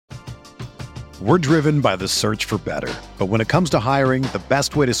We're driven by the search for better. But when it comes to hiring, the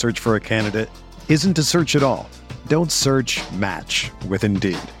best way to search for a candidate isn't to search at all. Don't search, match with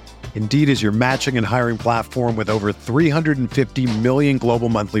Indeed. Indeed is your matching and hiring platform with over 350 million global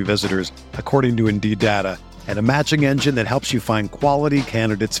monthly visitors, according to Indeed data, and a matching engine that helps you find quality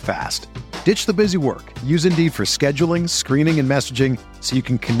candidates fast. Ditch the busy work. Use Indeed for scheduling, screening, and messaging so you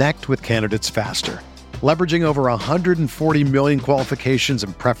can connect with candidates faster. Leveraging over 140 million qualifications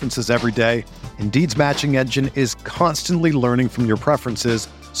and preferences every day, Indeed's matching engine is constantly learning from your preferences,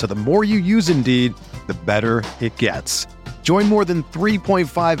 so the more you use Indeed, the better it gets. Join more than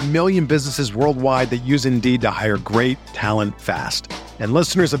 3.5 million businesses worldwide that use Indeed to hire great talent fast. And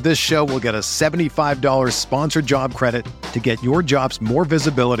listeners of this show will get a $75 sponsored job credit to get your jobs more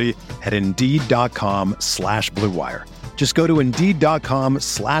visibility at Indeed.com/Blue Wire. Just go to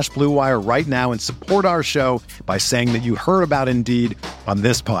Indeed.com/Blue Wire right now and support our show by saying that you heard about Indeed on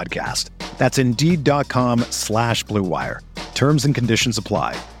this podcast. That's Indeed.com/Blue Wire. Terms and conditions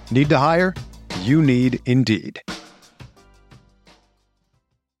apply. Need to hire? You need Indeed.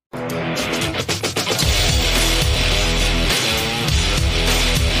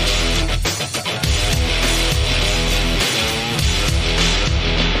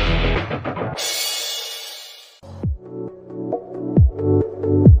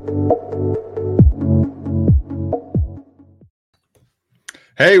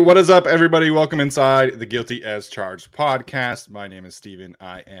 Hey, what is up, everybody? Welcome inside the Guilty as Charged podcast. My name is Steven.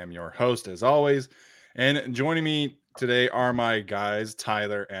 I am your host, as always. And joining me today are my guys,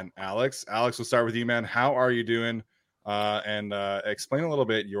 Tyler and Alex. Alex, we'll start with you, man. How are you doing? And explain a little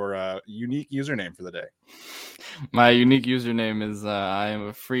bit your unique username for the day. My unique username is I am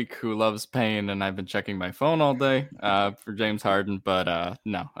a freak who loves pain, and I've been checking my phone all day for James Harden. But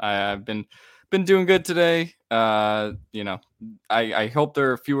no, I've been doing good today. I hope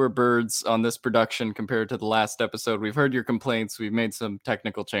there are fewer birds on this production compared to the last episode. We've heard your complaints. We've made some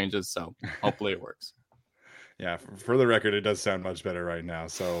technical changes, so hopefully it works. Yeah, for the record, it does sound much better right now.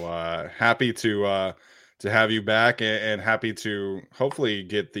 So happy to have you back, and happy to hopefully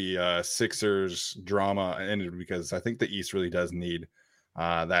get the Sixers drama ended, because I think the East really does need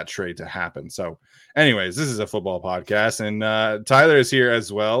that trade to happen. So anyways, this is a football podcast, and Tyler is here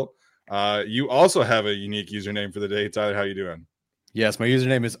as well. You also have a unique username for the day. Tyler, how you doing? Yes, my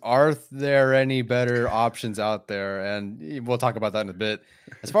username is Arth. There any better options out there? And we'll talk about that in a bit.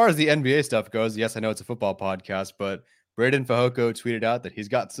 As far as the NBA stuff goes, yes, I know it's a football podcast, but Braden Fehoko tweeted out that he's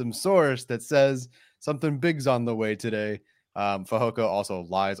got some source that says something big's on the way today. Fehoko also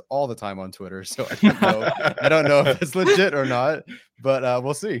lies all the time on Twitter, so I don't know if it's legit or not, but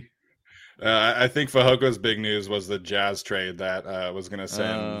we'll see. I think Fajoko's big news was the Jazz trade that was going to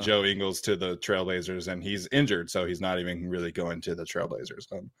send Joe Ingles to the Trailblazers, and he's injured, so he's not even really going to the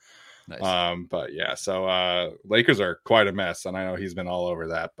Trailblazers. Nice. But yeah, so Lakers are quite a mess, and I know he's been all over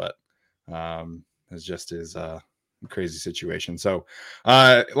that, but it's just his crazy situation. So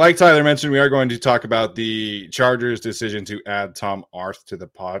like Tyler mentioned, we are going to talk about the Chargers' decision to add Tom Arth to the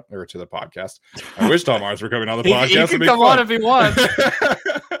podcast. I wish Tom Arth were coming on the podcast. He can come on if he wants.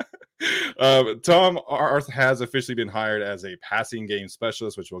 Tom Arth has officially been hired as a passing game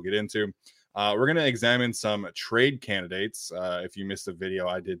specialist, which we'll get into. We're going to examine some trade candidates. If you missed the video,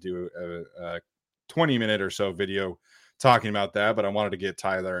 I did do a 20-minute or so video talking about that, but I wanted to get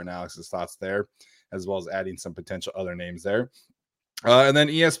Tyler and Alex's thoughts there, as well as adding some potential other names there. And then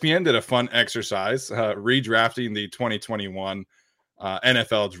ESPN did a fun exercise, redrafting the 2021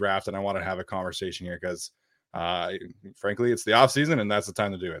 NFL draft, and I want to have a conversation here because frankly, it's the off season and that's the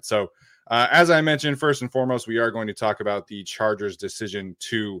time to do it. So as I mentioned, first and foremost, we are going to talk about the Chargers' decision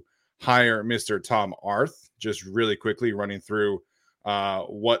to hire Mr. Tom Arth. Just really quickly running through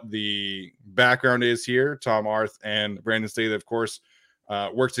what the background is here. Tom Arth and Brandon Staley, of course,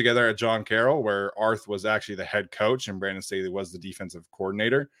 worked together at John Carroll, where Arth was actually the head coach and Brandon Staley was the defensive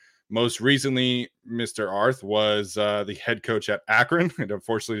coordinator. Most recently, Mr. Arth was the head coach at Akron, and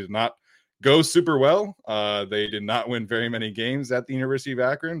unfortunately did not go super well. They did not win very many games at the University of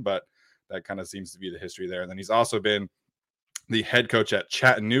Akron, but that kind of seems to be the history there. And then he's also been the head coach at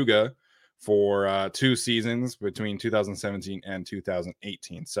Chattanooga for 2 seasons between 2017 and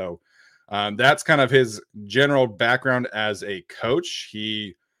 2018. So that's kind of his general background as a coach.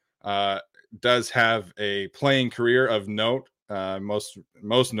 He does have a playing career of note. Most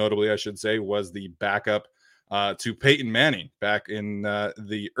notably, I should say, was the backup to Peyton Manning back in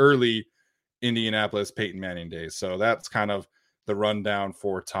the early Indianapolis Peyton Manning days. So that's kind of the rundown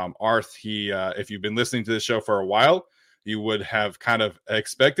for Tom Arth. He, if you've been listening to this show for a while, you would have kind of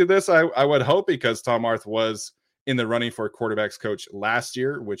expected this, I would hope, because Tom Arth was in the running for quarterbacks coach last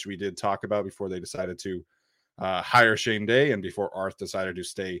year, which we did talk about before they decided to hire Shane Day and before Arth decided to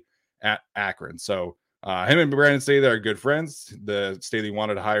stay at Akron. So him and Brandon Staley are good friends. The Staley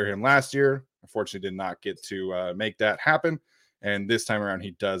wanted to hire him last year. Unfortunately, did not get to make that happen. And this time around,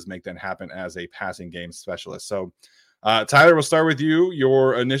 he does make that happen as a passing game specialist. So, Tyler, we'll start with you.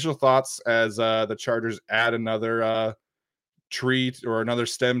 Your initial thoughts as the Chargers add another tree or another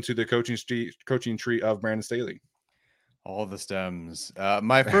stem to the coaching tree of Brandon Staley. All the stems.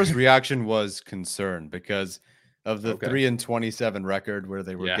 My first reaction was concern because of the 3-27 record where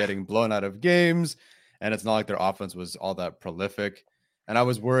they were getting blown out of games, and it's not like their offense was all that prolific. And I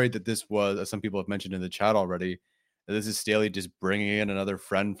was worried that this was, as some people have mentioned in the chat already, that this is Staley just bringing in another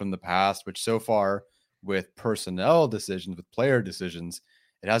friend from the past, which so far with personnel decisions, with player decisions,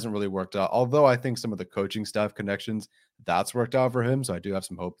 it hasn't really worked out. Although I think some of the coaching staff connections, that's worked out for him. So I do have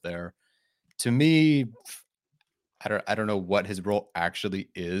some hope there. To me, I don't know what his role actually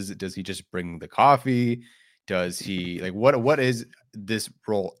is. Does he just bring the coffee? Does he like what is this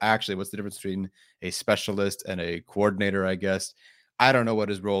role actually? What's the difference between a specialist and a coordinator, I guess? I don't know what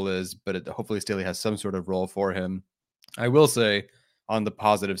his role is, but hopefully Staley has some sort of role for him. I will say on the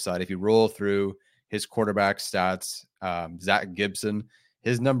positive side, if you roll through his quarterback stats, Zach Gibson,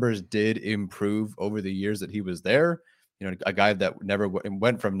 his numbers did improve over the years that he was there. You know, a guy that never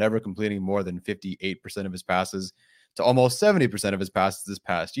went from never completing more than 58% of his passes to almost 70% of his passes this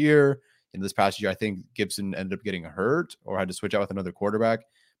past year. In this past year, I think Gibson ended up getting hurt or had to switch out with another quarterback,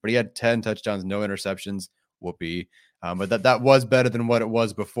 but he had 10 touchdowns, no interceptions. Whoopee. But that was better than what it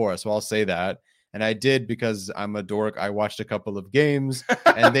was before. So I'll say that. And I did because I'm a dork. I watched a couple of games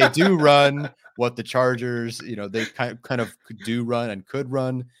and they do run what the Chargers, you know, they kind of do run and could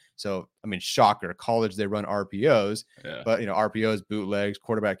run. So, I mean, shocker, college, they run RPOs, but, you know, RPOs, bootlegs,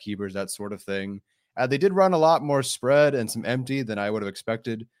 quarterback keepers, that sort of thing. They did run a lot more spread and some empty than I would have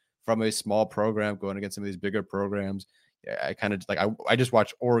expected from a small program going against some of these bigger programs. I kind of like, I just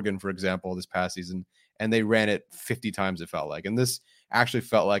watched Oregon, for example, this past season, and they ran it 50 times, it felt like. And this actually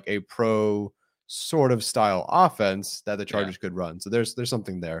felt like a pro sort of style offense that the Chargers could run. So there's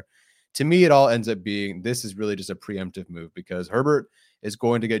something there. To me, it all ends up being, this is really just a preemptive move because Herbert is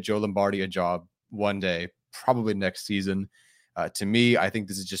going to get Joe Lombardi a job one day, probably next season. To me, I think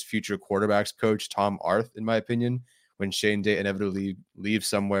this is just future quarterbacks coach Tom Arth, in my opinion, when Shane Day inevitably leaves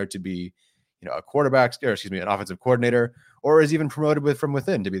somewhere to be, you know, an offensive coordinator, or is even promoted from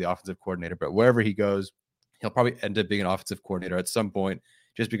within to be the offensive coordinator. But wherever he goes, he'll probably end up being an offensive coordinator at some point,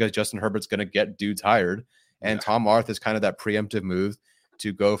 just because Justin Herbert's going to get dudes hired. And Tom Arth is kind of that preemptive move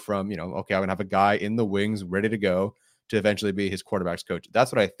to go from, you know, okay, I'm going to have a guy in the wings ready to go to eventually be his quarterback's coach.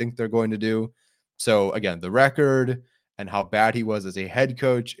 That's what I think they're going to do. So again, the record and how bad he was as a head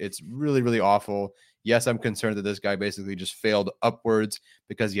coach, it's really, really awful. Yes, I'm concerned that this guy basically just failed upwards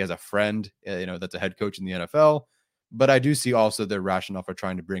because he has a friend, you know, that's a head coach in the NFL. But I do see also their rationale for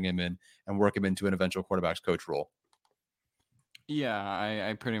trying to bring him in and work him into an eventual quarterback's coach role. Yeah,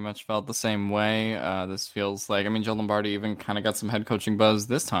 I pretty much felt the same way. This feels like, I mean, Joe Lombardi even kind of got some head coaching buzz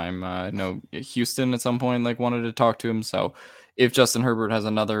this time. I know Houston at some point like wanted to talk to him. So if Justin Herbert has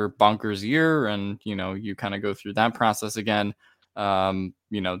another bonkers year and, you know, you kind of go through that process again,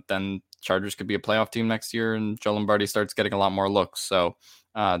 you know, then Chargers could be a playoff team next year and Joe Lombardi starts getting a lot more looks. So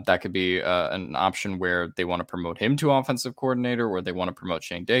that could be an option where they want to promote him to offensive coordinator, or they want to promote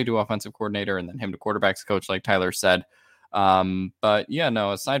Shane Day to offensive coordinator and then him to quarterbacks coach, like Tyler said. But yeah,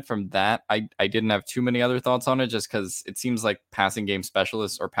 no, aside from that, I didn't have too many other thoughts on it, just because it seems like passing game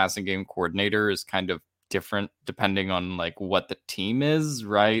specialist or passing game coordinator is kind of different depending on like what the team is,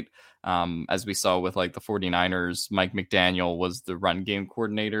 right? As we saw with like the 49ers, Mike McDaniel was the run game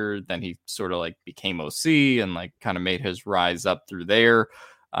coordinator. Then he sort of like became OC and like kind of made his rise up through there.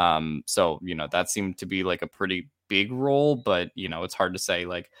 So, you know, that seemed to be like a pretty big role, but you know, it's hard to say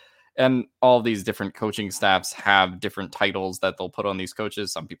like, and all these different coaching staffs have different titles that they'll put on these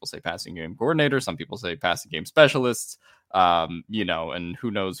coaches. Some people say passing game coordinator, some people say passing game specialists, you know, and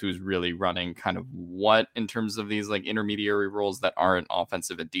who knows who's really running kind of what in terms of these like intermediary roles that aren't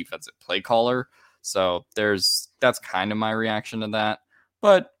offensive and defensive play caller. So that's kind of my reaction to that.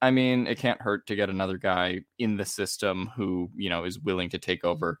 But I mean, it can't hurt to get another guy in the system who, you know, is willing to take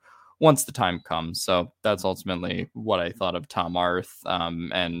over once the time comes. So that's ultimately what I thought of Tom Arth.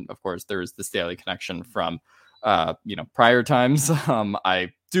 And of course, there's the Staley connection from, you know, prior times.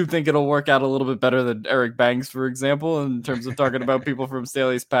 I do think it'll work out a little bit better than Eric Banks, for example, in terms of talking about people from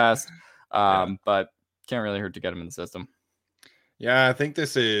Staley's past. But can't really hurt to get him in the system. Yeah, I think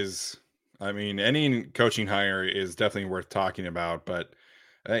this is, I mean, any coaching hire is definitely worth talking about, but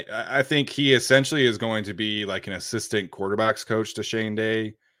I think he essentially is going to be like an assistant quarterbacks coach to Shane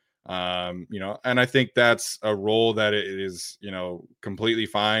Day. And I think that's a role that it is, completely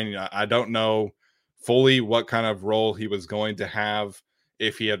fine. I don't know fully what kind of role he was going to have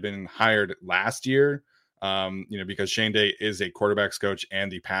if he had been hired last year. Because Shane Day is a quarterbacks coach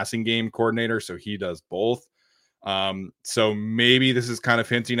and the passing game coordinator, so he does both. So maybe this is kind of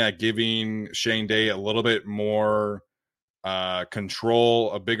hinting at giving Shane Day a little bit more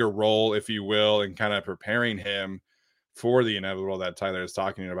control, a bigger role, if you will, and kind of preparing him for the inevitable that Tyler is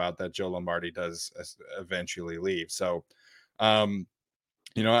talking about, that Joe Lombardi does eventually leave. So,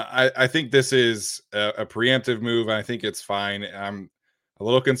 I think this is a preemptive move. I think it's fine. I'm a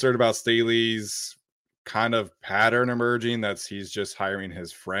little concerned about Staley's kind of pattern emerging. He's just hiring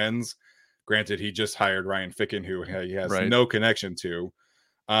his friends. Granted, he just hired Ryan Ficken, who he has no connection to.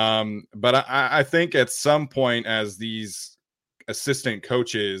 But I think at some point, as these assistant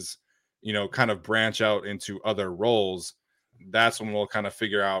coaches, kind of branch out into other roles, that's when we'll kind of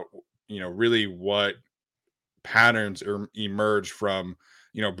figure out, really what patterns emerge from,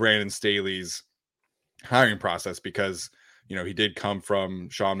 Brandon Staley's hiring process, because, he did come from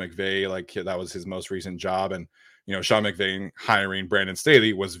Sean McVay, like that was his most recent job. And, Sean McVay hiring Brandon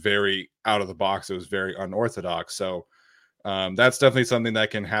Staley was very out of the box. It was very unorthodox. So that's definitely something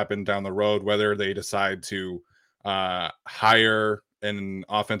that can happen down the road, whether they decide to hire an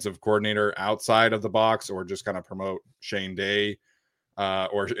offensive coordinator outside of the box or just kind of promote Shane Day,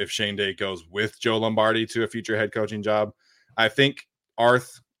 or if Shane Day goes with Joe Lombardi to a future head coaching job. I think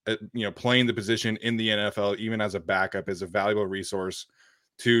Arth, playing the position in the NFL, even as a backup, is a valuable resource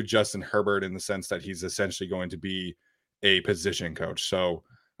to Justin Herbert, in the sense that he's essentially going to be a position coach. So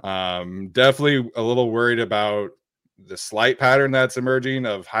definitely a little worried about the slight pattern that's emerging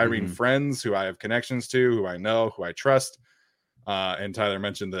of hiring friends who I have connections to, who I know, who I trust. And Tyler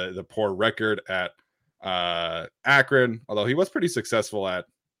mentioned the poor record at Akron, although he was pretty successful at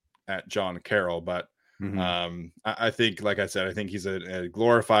John Carroll. But I think, like I said, I think he's a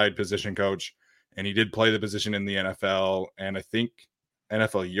glorified position coach, and he did play the position in the NFL, and I think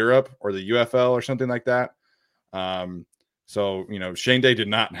NFL Europe or the UFL or something like that. So, Shane Day did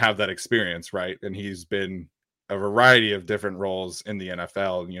not have that experience, right? And he's been a variety of different roles in the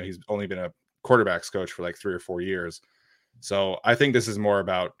NFL. He's only been a quarterbacks coach for like 3 or 4 years. So I think this is more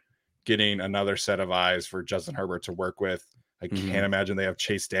about getting another set of eyes for Justin Herbert to work with. I can't imagine they have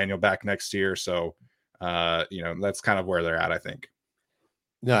Chase Daniel back next year. So, that's kind of where they're at, I think.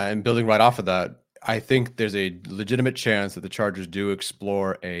 Yeah, and building right off of that, I think there's a legitimate chance that the Chargers do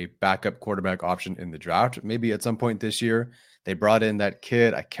explore a backup quarterback option in the draft. Maybe at some point this year. They brought in that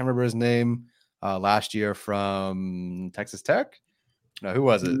kid, I can't remember his name, last year from Texas Tech. No, who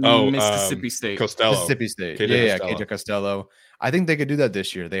was it? Oh, Mississippi State. Costello. Mississippi State. KJ KJ Costello. I think they could do that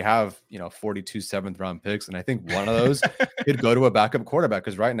this year. They have, 42 7th-round picks, and I think one of those could go to a backup quarterback,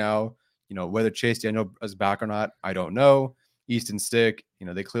 because right now, whether Chase Daniel is back or not, I don't know. Easton Stick,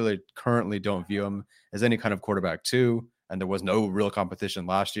 they currently don't view him as any kind of quarterback too, and there was no real competition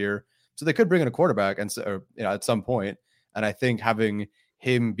last year, so they could bring in a quarterback at some point. And I think having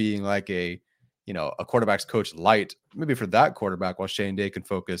him being like a quarterback's coach light, maybe for that quarterback, while Shane Day can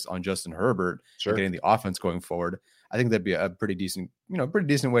focus on Justin Herbert and getting the offense going forward, I think that'd be a pretty decent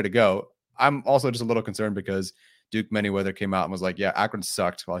way to go. I'm also just a little concerned because Duke Manyweather came out and was like, yeah, Akron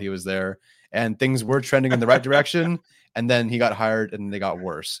sucked while he was there, and things were trending in the right direction. And then he got hired and they got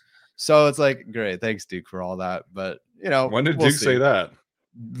worse. So it's like, great, thanks Duke for all that. But when did Duke say that?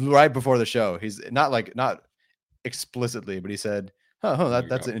 Right before the show. He's not explicitly, but he said,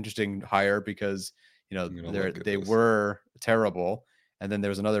 that's an interesting hire, because they were terrible. And then there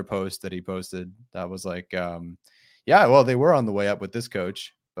was another post that he posted that was like, they were on the way up with this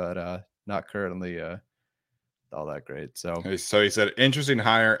coach, but not currently all that great. So he said, interesting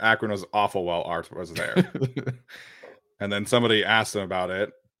hire. Akron was awful while Art was there. And then somebody asked him about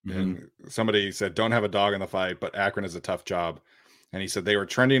it, and somebody said, don't have a dog in the fight, but Akron is a tough job. And he said they were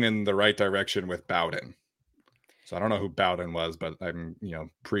trending in the right direction with Bowden. So I don't know who Bowden was, but I'm,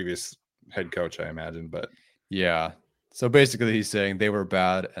 previous head coach, I imagine. But yeah. So basically he's saying they were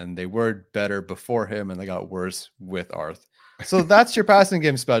bad and they were better before him, and they got worse with Arth. So that's your passing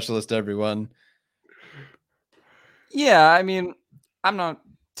game specialist, everyone. Yeah, I mean, I'm not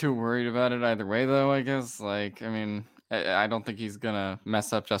too worried about it either way, though, I guess. I don't think he's going to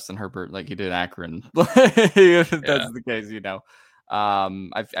mess up Justin Herbert like he did Akron. If that's the case,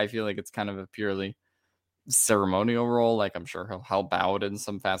 I feel like it's kind of a purely ceremonial role. I'm sure he'll help out in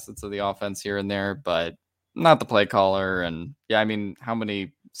some facets of the offense here and there, but not the play caller. And how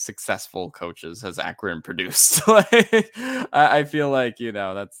many successful coaches has Akron produced. Like, I feel like,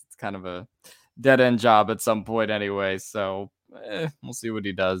 that's kind of a dead end job at some point anyway. So we'll see what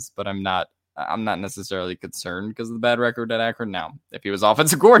he does, but I'm not necessarily concerned because of the bad record at Akron. Now, if he was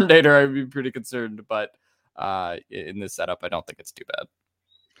offensive coordinator, I'd be pretty concerned, but in this setup, I don't think it's too bad.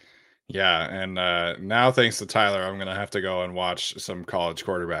 Yeah, and now thanks to Tyler, I'm gonna have to go and watch some college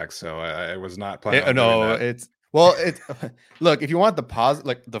quarterbacks. So I was not planning. Look, if you want the positive,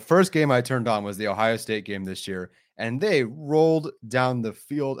 like the first game I turned on was the Ohio State game this year, and they rolled down the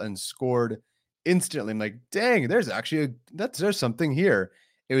field and scored instantly. I'm like, dang, there's actually there's something here.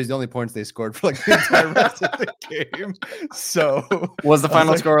 It was the only points they scored for like the entire rest of the game. So was the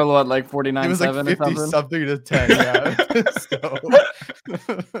final score what, like 49-7? It was like 50 something to 10. Yeah.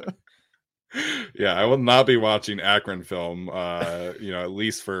 Yeah, I will not be watching Akron film. At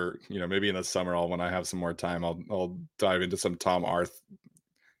least for maybe in the summer, when I have some more time, I'll dive into some Tom Arth.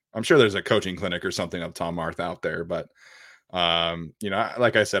 I'm sure there's a coaching clinic or something of Tom Arth out there, but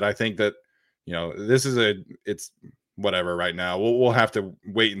like I said, I think that this is it's whatever right now. We'll have to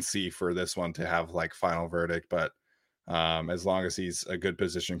wait and see for this one to have like final verdict, but as long as he's a good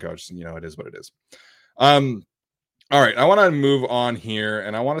position coach, it is what it is. All right, I want to move on here,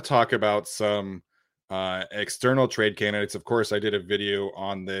 and I want to talk about some external trade candidates. Of course, I did a video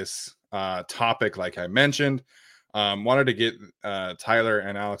on this topic, like I mentioned. Wanted to get Tyler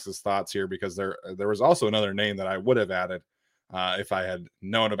and Alex's thoughts here because there was also another name that I would have added if I had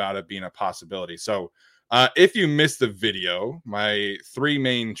known about it being a possibility. So if you missed the video, my three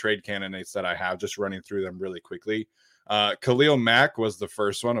main trade candidates that I have, just running through them really quickly. Khalil Mack was the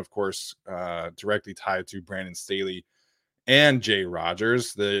first one, of course, directly tied to Brandon Staley and Jay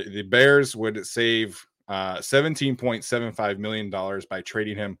Rodgers. The Bears would save $17.75 million by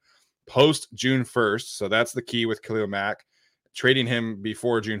trading him post June 1st. So that's the key with Khalil Mack. Trading him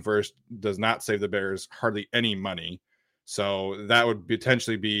before June 1st does not save the Bears hardly any money. So that would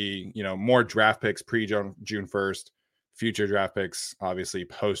potentially be, more draft picks pre-June 1st, future draft picks, obviously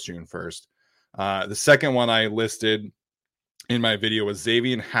post June 1st. The second one I listed in my video was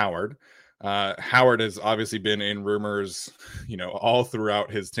Xavier Howard. Howard has obviously been in rumors, all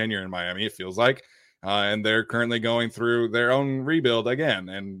throughout his tenure in Miami, it feels like. And they're currently going through their own rebuild again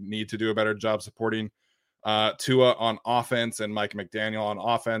and need to do a better job supporting Tua on offense and Mike McDaniel on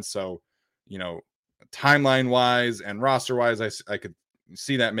offense. So, timeline-wise and roster-wise, I could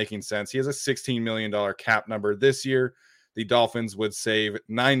see that making sense. He has a $16 million cap number this year. The Dolphins would save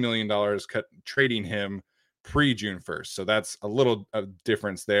 $9 million trading him pre-June 1st. So that's a little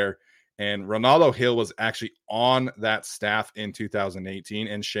difference there. And Ronaldo Hill was actually on that staff in 2018.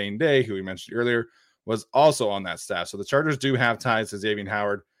 And Shane Day, who we mentioned earlier, was also on that staff. So the Chargers do have ties to Xavier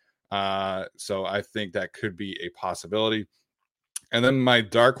Howard. So I think that could be a possibility. And then my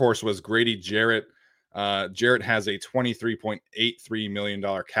dark horse was Grady Jarrett. Jarrett has a $23.83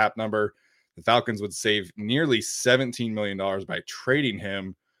 million cap number. The Falcons would save nearly $17 million by trading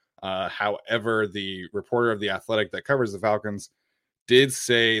him. However, the reporter of The Athletic that covers the Falcons did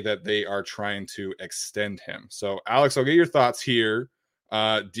say that they are trying to extend him. So, Alex, I'll get your thoughts here.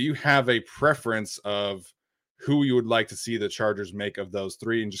 Do you have a preference of who you would like to see the Chargers make of those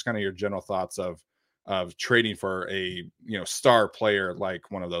three, and just kind of your general thoughts of trading for a star player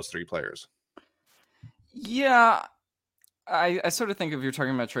like one of those three players? Yeah, I sort of think if you're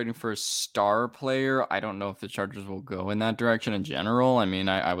talking about trading for a star player, I don't know if the Chargers will go in that direction in general. I mean,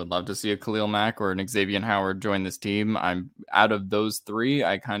 I would love to see a Khalil Mack or an Xavier Howard join this team. I'm out of those three,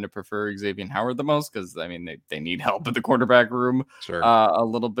 I kind of prefer Xavier Howard the most because, I mean, they need help in the quarterback room a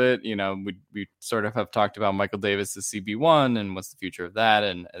little bit. We sort of have talked about Michael Davis as CB1 and what's the future of that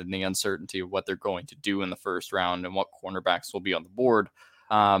and the uncertainty of what they're going to do in the first round and what cornerbacks will be on the board.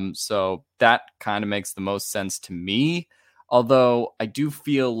 So that kind of makes the most sense to me. Although I do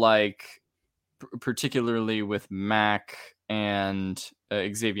feel like, particularly with Mack and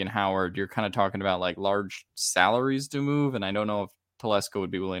Xavier Howard, you're kind of talking about like large salaries to move. And I don't know if Telesco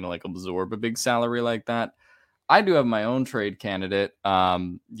would be willing to like absorb a big salary like that. I do have my own trade candidate,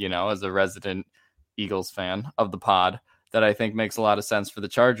 as a resident Eagles fan of the pod that I think makes a lot of sense for the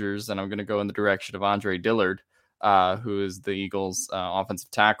Chargers. And I'm going to go in the direction of Andre Dillard. Who is the Eagles offensive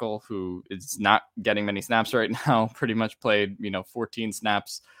tackle, who is not getting many snaps right now, pretty much played, 14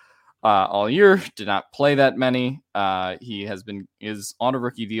 snaps all year, did not play that many. He is on a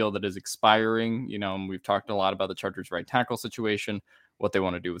rookie deal that is expiring, and we've talked a lot about the Chargers right tackle situation, what they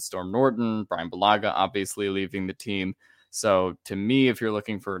want to do with Storm Norton, Brian Bulaga obviously leaving the team. So to me, if you're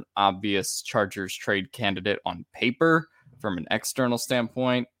looking for an obvious Chargers trade candidate on paper from an external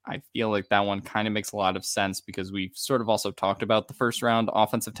standpoint, I feel like that one kind of makes a lot of sense because we've sort of also talked about the first round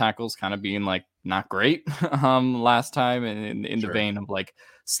offensive tackles kind of being like not great last time, and in the vein of like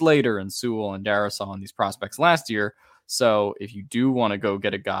Slater and Sewell and Darisaw and these prospects last year. So if you do want to go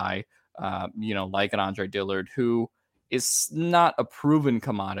get a guy, like an Andre Dillard, who is not a proven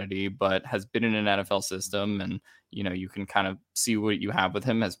commodity, but has been in an NFL system, and you can kind of see what you have with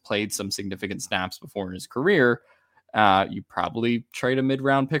him, has played some significant snaps before in his career. You probably trade a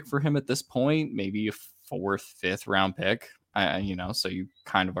mid-round pick for him at this point, maybe a 4th, 5th round pick. So you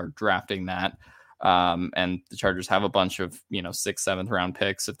kind of are drafting that. And the Chargers have a bunch of 6th, 7th round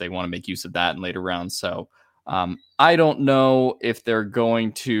picks if they want to make use of that in later rounds. So I don't know if they're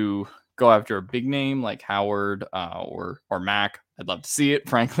going to go after a big name like Howard or Mack. I'd love to see it,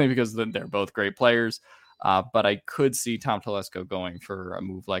 frankly, because they're both great players. But I could see Tom Telesco going for a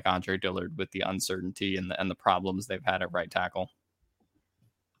move like Andre Dillard with the uncertainty and the problems they've had at right tackle.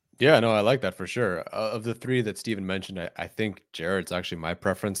 Yeah, no, I like that for sure. Of the 3 that Steven mentioned, I think Jarrett's actually my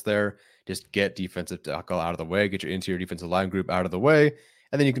preference there. Just get defensive tackle out of the way, get your interior defensive line group out of the way,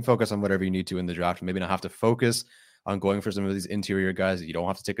 and then you can focus on whatever you need to in the draft. Maybe not have to focus on going for some of these interior guys. You don't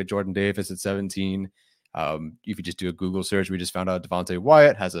have to take a Jordan Davis at 17. If you just do a Google search, we just found out Devontae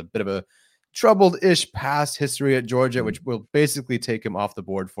Wyatt has a bit of a troubled-ish past history at Georgia, which will basically take him off the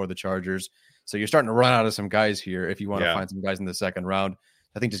board for the Chargers. So you're starting to run out of some guys here if you want to find some guys in the second round.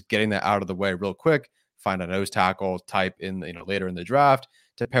 I think just getting that out of the way real quick, find a nose tackle type in later in the draft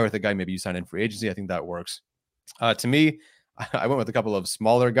to pair with a guy maybe you sign in free agency. I think that works. To me, I went with a couple of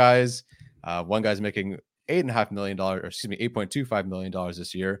smaller guys. One guy's making $8.25 million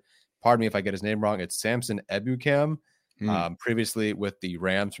this year. Pardon me if I get his name wrong. It's Samson Ebukam. Previously with the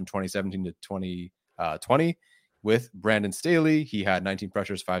Rams from 2017 to 2020 with Brandon Staley. He had 19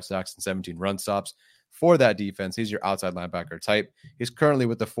 pressures, 5 sacks, and 17 run stops for that defense. He's your outside linebacker type. He's currently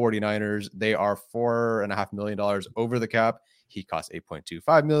with the 49ers. They are $4.5 million over the cap. He costs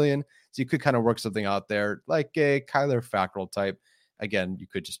 $8.25 million. So you could kind of work something out there like a Kyler Fackrell type. Again, you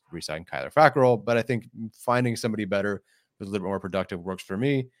could just re-sign Kyler Fackrell, but I think finding somebody better who's a little bit more productive works for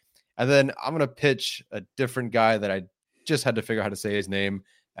me. And then I'm going to pitch a different guy that I just had to figure out how to say his name.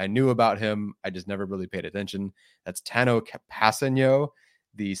 I knew about him. I just never really paid attention. That's Tano Passanio,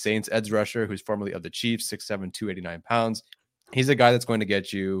 the Saints edge rusher, who's formerly of the Chiefs, 6'7", 289 pounds. He's a guy that's going to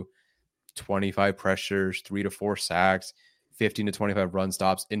get you 25 pressures, 3 to 4 sacks, 15 to 25 run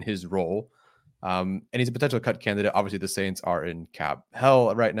stops in his role. And he's a potential cut candidate. Obviously, the Saints are in cap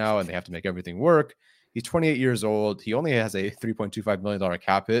hell right now, and they have to make everything work. He's 28 years old. He only has a $3.25 million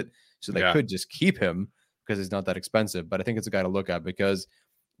cap hit, so they could just keep him because he's not that expensive. But I think it's a guy to look at because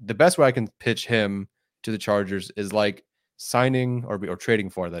the best way I can pitch him to the Chargers is like signing or trading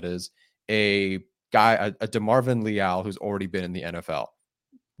for, that is, a guy, a DeMarvin Leal who's already been in the NFL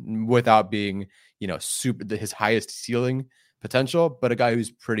without being, super his highest ceiling potential, but a guy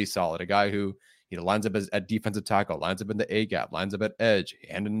who's pretty solid, a guy who lines up at defensive tackle, lines up in the A gap, lines up at edge,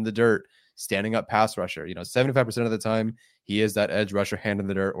 hand in the dirt, standing up pass rusher. 75% of the time he is that edge rusher, hand in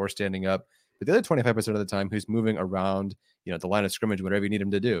the dirt or standing up. But the other 25% of the time who's moving around, the line of scrimmage, whatever you need him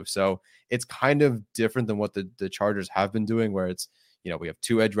to do. So it's kind of different than what the Chargers have been doing, where it's, we have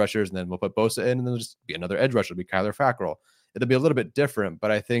 2 edge rushers and then we'll put Bosa in and then there'll just be another edge rusher, it'll be Kyler Fackrell. It'll be a little bit different, but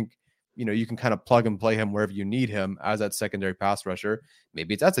I think, you can kind of plug and play him wherever you need him as that secondary pass rusher.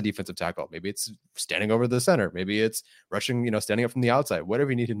 Maybe that's a defensive tackle. Maybe it's standing over the center. Maybe it's rushing, standing up from the outside,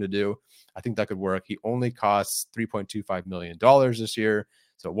 whatever you need him to do. I think that could work. He only costs $3.25 million this year,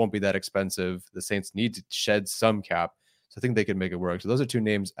 so it won't be that expensive. The Saints need to shed some cap, so I think they can make it work. So those are 2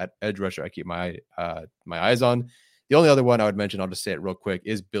 names at edge rusher I keep my eyes on. The only other one I would mention, I'll just say it real quick,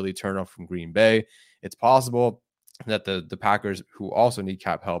 is Billy Turner from Green Bay. It's possible that the Packers, who also need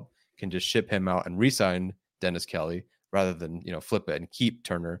cap help, can just ship him out and re-sign Dennis Kelly rather than, flip it and keep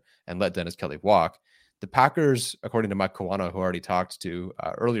Turner and let Dennis Kelly walk. The Packers, according to Mike Kawano, who I already talked to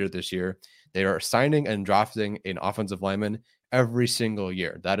earlier this year, they are signing and drafting an offensive lineman every single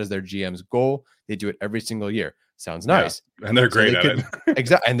year. That is their GM's goal. They do it every single year. Sounds nice. Yeah, and they're great at it.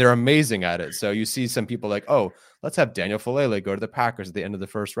 Exactly. And they're amazing at it. So you see some people like, oh, let's have Daniel Falele go to the Packers at the end of the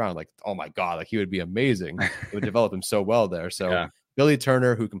first round. Like, oh my God, like he would be amazing. It would develop him so well there. So Billy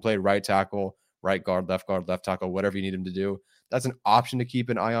Turner, who can play right tackle, right guard, left tackle, whatever you need him to do. That's an option to keep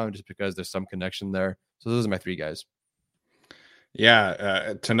an eye on just because there's some connection there. So those are my 3 guys.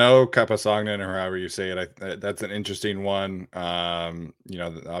 Yeah, Tano Kapasagnan, or however you say it, that's an interesting one.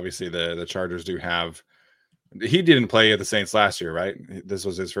 Obviously the Chargers do have. He didn't play at the Saints last year, right? This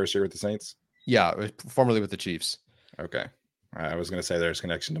was his first year with the Saints. Yeah, formerly with the Chiefs. Okay, I was going to say there's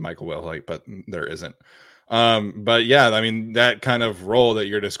connection to Michael Wilhoit, but there isn't. But yeah, I mean, that kind of role that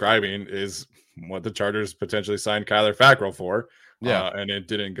you're describing is what the Chargers potentially signed Kyler Fackrell for. Yeah. And it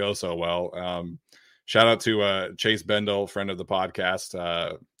didn't go so well. Shout out to Chase Bendel, friend of the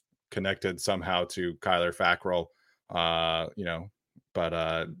podcast, connected somehow to Kyler Fackrell,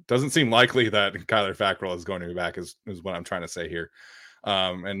 but doesn't seem likely that Kyler Fackrell is going to be back is what I'm trying to say here.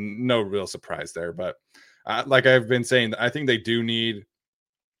 And no real surprise there. But like I've been saying, I think they do need,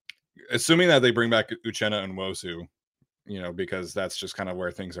 assuming that they bring back Uchenna and Nwosu, because that's just kind of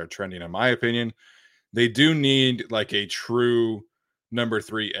where things are trending, in my opinion. They do need like a true number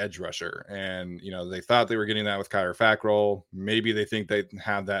 3 edge rusher. And, they thought they were getting that with Kyler Fackrell. Maybe they think they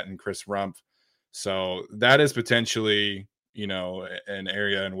have that in Chris Rumpf. So that is potentially, an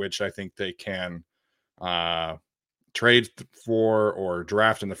area in which I think they can trade for or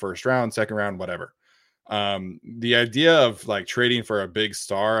draft in the first round, second round, whatever. The idea of like trading for a big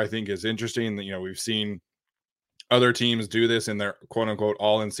star, I think, is interesting. We've seen other teams do this in their quote unquote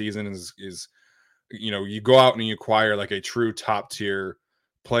all in season is you go out and you acquire like a true top tier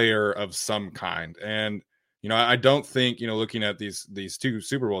player of some kind. And, I don't think, looking at these 2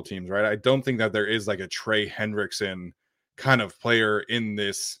 Super Bowl teams, right, I don't think that there is like a Trey Hendrickson kind of player in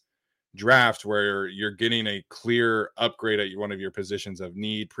this draft where you're getting a clear upgrade at one of your positions of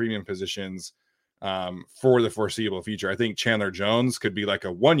need, premium positions, for the foreseeable future. I think Chandler Jones could be like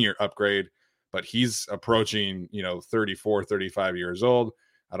a 1-year upgrade, but he's approaching, 34, 35 years old.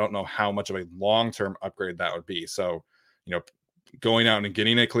 I don't know how much of a long-term upgrade that would be. So, going out and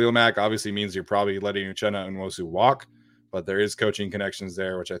getting a Khalil Mack obviously means you're probably letting Uchenna and Nwosu walk, but there is coaching connections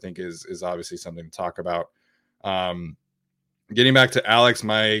there, which I think is obviously something to talk about. Getting back to Alex,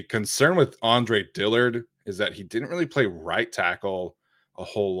 my concern with Andre Dillard is that he didn't really play right tackle a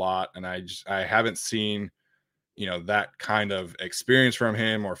whole lot. And I haven't seen, that kind of experience from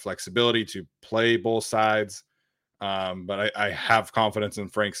him or flexibility to play both sides. But I have confidence in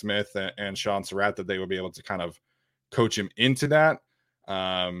Frank Smith and Sean Surratt that they will be able to kind of coach him into that.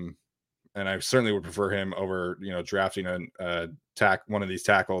 And I certainly would prefer him over, drafting one of these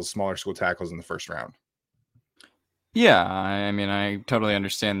tackles, smaller school tackles in the first round. Yeah, I mean, I totally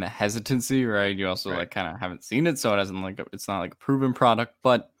understand the hesitancy, right? You also like kind of haven't seen it, so it's not like a proven product,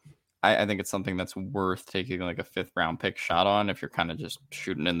 but I think it's something that's worth taking like a 5th round pick shot on if you're kind of just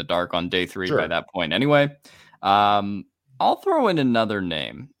shooting in the dark on day 3 by that point. Anyway, I'll throw in another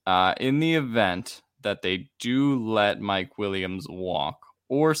name in the event that they do let Mike Williams walk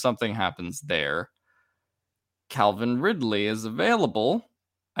or something happens there. Calvin Ridley is available.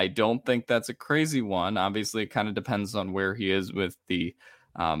 I don't think that's a crazy one. Obviously, it kind of depends on where he is with the,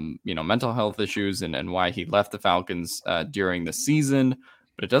 mental health issues and why he left the Falcons during the season.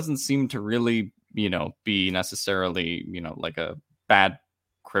 But it doesn't seem to really, be necessarily, like a bad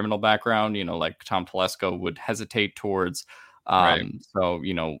criminal background, like Tom Telesco would hesitate towards. So,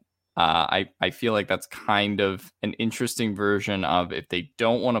 I feel like that's kind of an interesting version of if they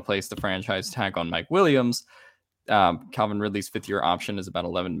don't want to place the franchise tag on Mike Williams. Calvin Ridley's 5th-year option is about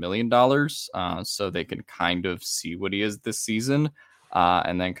 $11 million. So they can kind of see what he is this season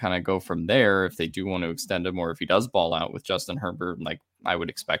and then kind of go from there if they do want to extend him or if he does ball out with Justin Herbert, like I would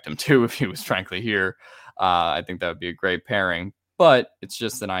expect him to if he was frankly here. I think that would be a great pairing, but it's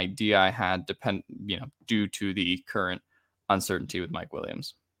just an idea I had due to the current uncertainty with Mike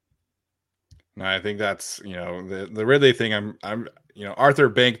Williams. No, I think that's, the Ridley thing. Arthur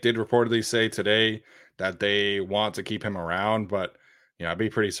Bank did reportedly say today that they want to keep him around, but I'd be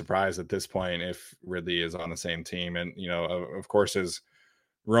pretty surprised at this point if Ridley is on the same team. And of course, as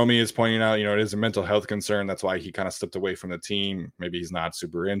Romy is pointing out, it is a mental health concern. That's why he kind of stepped away from the team. Maybe he's not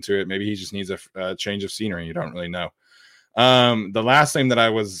super into it. Maybe he just needs a change of scenery. You don't really know. The last thing that I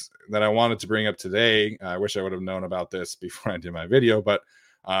wanted to bring up today, I wish I would have known about this before I did my video, but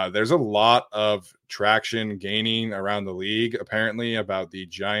there's a lot of traction gaining around the league apparently about the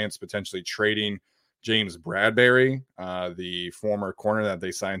Giants potentially trading James Bradbury, the former corner that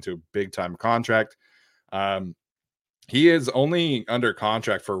they signed to a big time contract. He is only under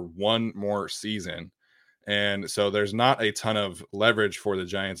contract for 1 more season. And so there's not a ton of leverage for the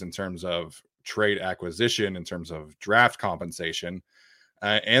Giants in terms of trade acquisition, in terms of draft compensation.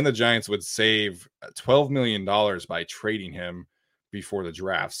 And the Giants would save $12 million by trading him before the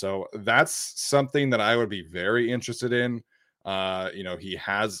draft. So that's something that I would be very interested in. He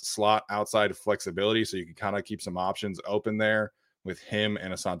has slot outside flexibility, so you can kind of keep some options open there with him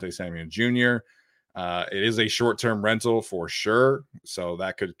and Asante Samuel Jr. It is a short-term rental for sure, so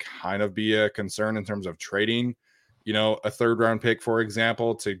that could kind of be a concern in terms of trading, a 3rd round pick, for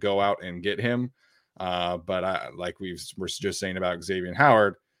example, to go out and get him. But like we're just saying about Xavier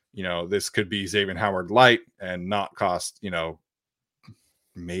Howard, this could be Xavier Howard light and not cost,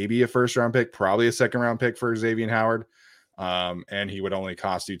 maybe a first round pick, probably a second round pick for Xavier Howard. And he would only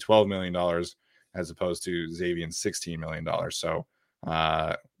cost you $12 million as opposed to Xavier's $16 million. So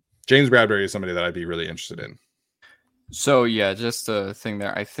James Bradberry is somebody that I'd be really interested in. So yeah, just a thing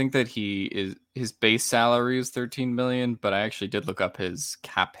there. I think that his base salary is 13 million, but I actually did look up his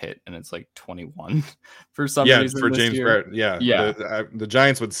cap hit and it's like 21 for some reason. For James Bradberry. Yeah. The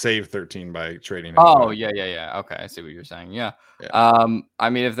Giants would save 13 by trading him. Oh, yeah. Okay, I see what you're saying. Yeah. I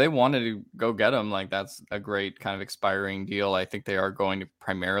mean, if they wanted to go get him, like that's a great kind of expiring deal. I think they are going to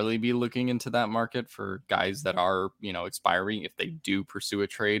primarily be looking into that market for guys that are, expiring if they do pursue a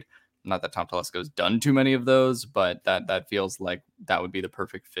trade. Not that Tom Telesco's done too many of those, but that feels like that would be the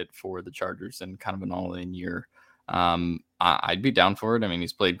perfect fit for the Chargers and kind of an all-in year. I'd be down for it. I mean,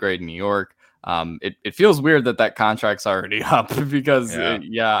 he's played great in New York. It feels weird that contract's already up because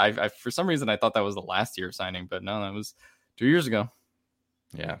I for some reason I thought that was the last year signing, but no, that was 2 years ago.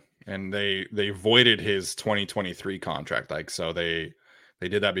 Yeah, and they voided his 2023 contract, so they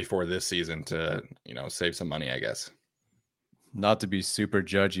did that before this season to save some money, I guess. Not to be super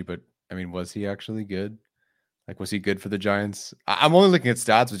judgy, but I mean, was he actually good? Was he good for the Giants? I'm only looking at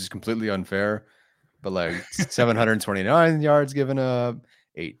stats, which is completely unfair. But 729 yards given up,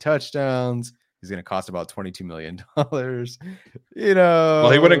 8 touchdowns. He's going to cost about $22 million.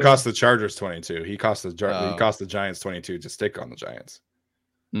 Well, he wouldn't cost the Chargers 22. He cost the Giants 22 to stick on the Giants.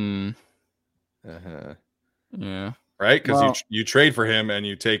 Yeah. Right, because you trade for him and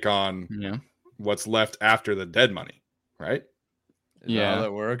you take on what's left after the dead money, right? Yeah,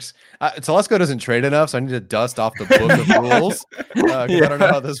 that works. Telesco doesn't trade enough, so I need to dust off the book of rules. I don't know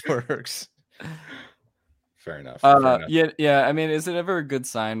how this works. Fair enough. Yeah. I mean, is it ever a good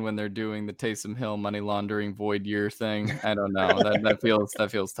sign when they're doing the Taysom Hill money laundering void year thing? I don't know. that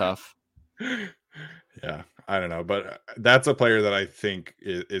feels tough. Yeah, I don't know, but that's a player that I think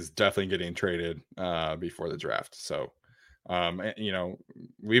is definitely getting traded before the draft. So,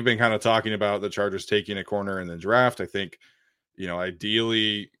 we've been kind of talking about the Chargers taking a corner in the draft. I think,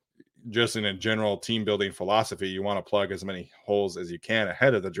 ideally, just in a general team building philosophy, you want to plug as many holes as you can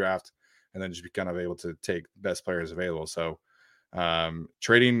ahead of the draft, and then just be kind of able to take best players available. So,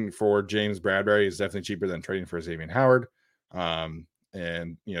 trading for James Bradberry is definitely cheaper than trading for Xavier Howard.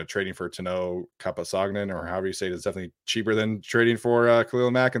 And trading for Tano Kapasagnan, or however you say it, is definitely cheaper than trading for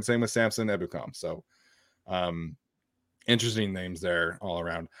Khalil Mack, and same with Samson Ebukam. So, interesting names there all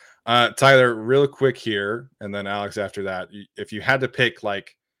around. Tyler, real quick here, and then Alex after that. If you had to pick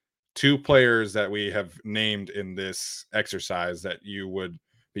 2 players that we have named in this exercise that you would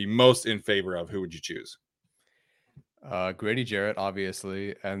be most in favor of, who would you choose? Grady Jarrett,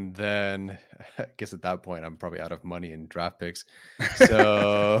 obviously, and then I guess at that point I'm probably out of money in draft picks.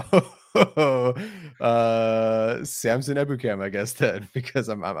 So Samson Ebukam, I guess, then, because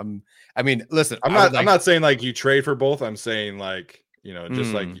I mean, listen, I'm not saying you trade for both. I'm saying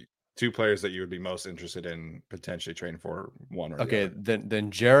just 2 players that you would be most interested in potentially trading for one or the other. Then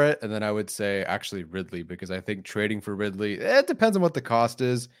Jarrett, and then I would say actually Ridley, because I think trading for Ridley, it depends on what the cost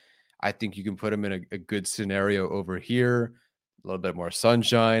is. I think you can put him in a good scenario over here, a little bit more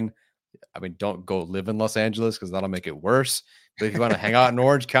sunshine. I mean, don't go live in Los Angeles because that'll make it worse. But if you want to hang out in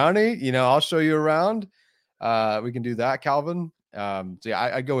Orange County, I'll show you around. We can do that, Calvin. So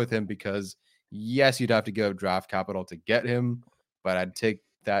yeah, I go with him because yes, you'd have to give up draft capital to get him, but I'd take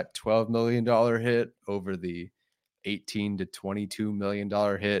that $12 million hit over the $18 to $22 million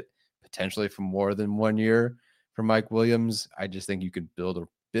hit, potentially for more than 1 year for Mike Williams. I just think you could build a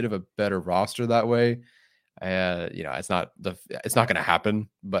bit of a better roster that way. It's not going to happen,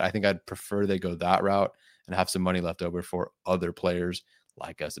 but I think I'd prefer they go that route and have some money left over for other players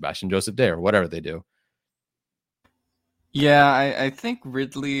like Sebastian Joseph Day or whatever they do. Yeah, I think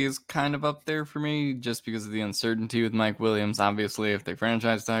Ridley is kind of up there for me just because of the uncertainty with Mike Williams. Obviously, if they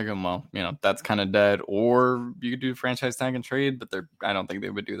franchise tag him, well, that's kind of dead. Or you could do franchise tag and trade, but I don't think they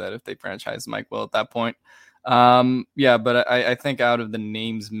would do that if they franchise Mike Will at that point. But I think out of the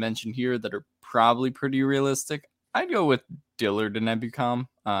names mentioned here that are probably pretty realistic, I'd go with Dillard and Ebukam.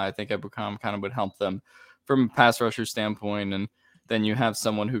 I think Ebukam kind of would help them from a pass rusher standpoint, and then you have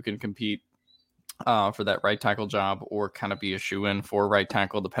someone who can compete for that right tackle job, or kind of be a shoe-in for right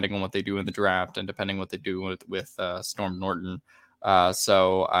tackle, depending on what they do in the draft and depending what they do with Storm Norton. I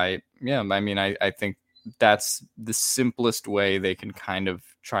think that's the simplest way they can kind of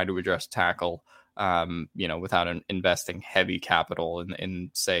try to address tackle, without investing heavy capital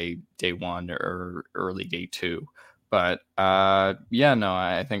in say day 1 or early day 2. But yeah, no,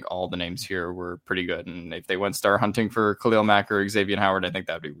 I think all the names here were pretty good. And if they went star hunting for Khalil Mack or Xavier Howard, I think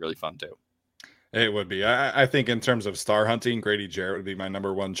that'd be really fun too. It would be. I think in terms of star hunting, Grady Jarrett would be my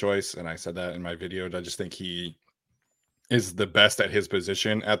number one choice. And I said that in my video. I just think he is the best at his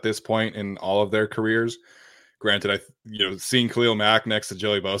position at this point in all of their careers. Granted, seeing Khalil Mack next to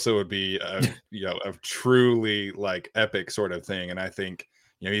Joey Bosa would be a truly like epic sort of thing. And I think,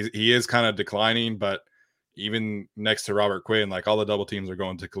 he is kind of declining, but even next to Robert Quinn, like all the double teams are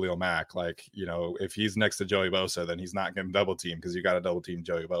going to Khalil Mack. Like, if he's next to Joey Bosa, then he's not going to double team because you got to double team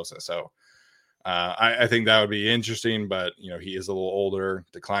Joey Bosa. So I think that would be interesting, but he is a little older,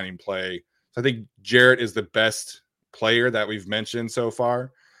 declining play. So I think Jarrett is the best player that we've mentioned so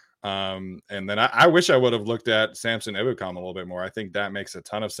far. And then I wish I would have looked at Samson Ebukam a little bit more. I think that makes a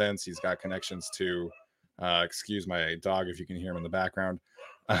ton of sense. He's got connections to excuse my dog if you can hear him in the background.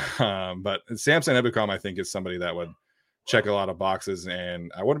 But Samson Ebukam, I think, is somebody that would check a lot of boxes,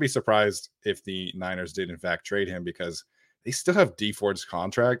 and I wouldn't be surprised if the Niners did in fact trade him because they still have Dee Ford's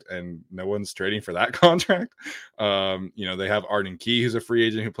contract and no one's trading for that contract. They have Arden Key, who's a free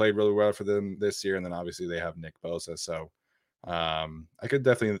agent who played really well for them this year, and then obviously they have Nick Bosa. So I could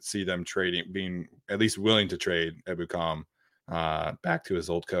definitely see them being at least willing to trade Ebukam back to his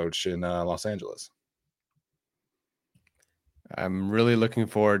old coach in Los Angeles. I'm really looking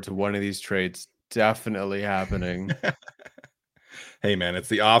forward to one of these trades definitely happening. Hey man, it's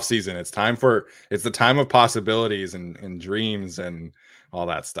the off season. It's the time of possibilities and dreams and all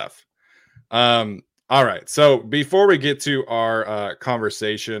that stuff. All right. So before we get to our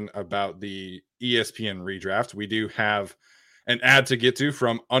conversation about the ESPN redraft, we do have an ad to get to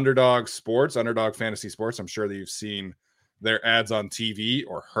from Underdog Fantasy Sports. I'm sure that you've seen their ads on TV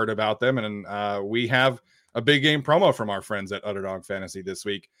or heard about them. And we have a big game promo from our friends at Underdog Fantasy this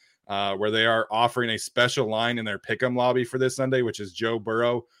week, where they are offering a special line in their pick'em lobby for this Sunday, which is Joe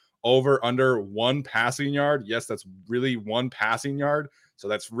Burrow over under 1 passing yard. Yes, that's really 1 passing yard. So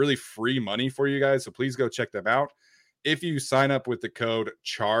that's really free money for you guys. So please go check them out. If you sign up with the code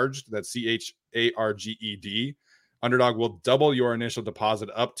CHARGED, that's CHARGED, Underdog will double your initial deposit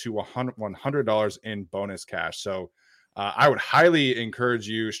up to $100 in bonus cash. So I would strongly encourage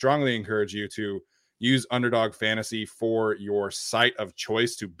you to use Underdog Fantasy for your site of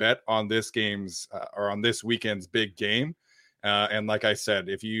choice to bet on this weekend's big game. And like I said,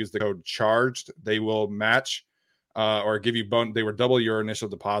 if you use the code CHARGED, they will match or give you they will double your initial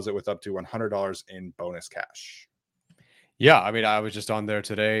deposit with up to $100 in bonus cash. Yeah, I mean, I was just on there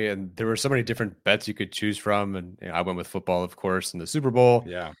today, and there were so many different bets you could choose from, and I went with football, of course, in the Super Bowl.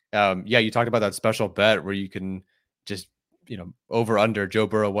 Yeah, you talked about that special bet where you can just over under Joe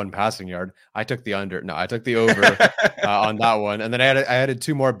Burrow 1 passing yard. I took the under. No, I took the over on that one, and then I added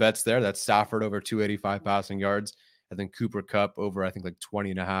 2 more bets there. That's Stafford over 285 passing yards, and then Cooper Kupp over I think like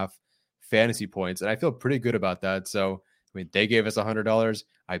 20.5 fantasy points, and I feel pretty good about that. So I mean, they gave us $100.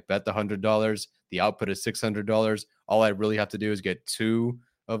 I bet the $100. The output is $600. All I really have to do is get 2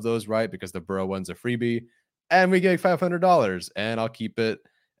 of those right because the Burrow one's a freebie, and we get $500, and I'll keep it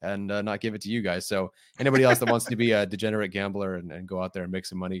and not give it to you guys. So anybody else that wants to be a degenerate gambler and go out there and make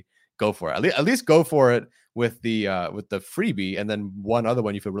some money, go for it. At least go for it with the freebie, and then one other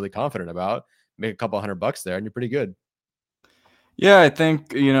one you feel really confident about. Make a couple $100 there, and you're pretty good. Yeah, I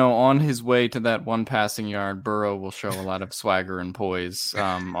think, on his way to that 1 passing yard, Burrow will show a lot of swagger and poise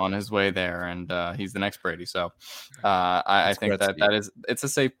on his way there, and he's the next Brady. So I think it's a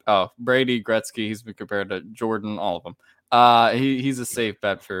safe. Oh, Brady, Gretzky, he's been compared to Jordan, all of them. He's a safe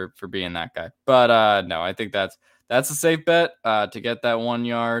bet for being that guy. But no, I think that's a safe bet to get that 1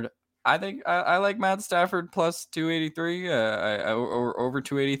 yard. I think I like Matt Stafford plus 283 or over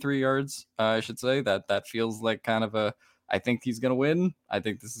 283 yards. I should say that feels like kind of I think he's going to win. I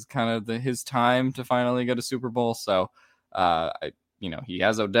think this is kind of his time to finally get a Super Bowl. So, he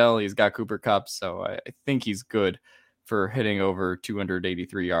has Odell, he's got Cooper Kupp. So I think he's good for hitting over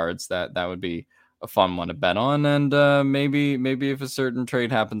 283 yards. That would be a fun one to bet on. And maybe if a certain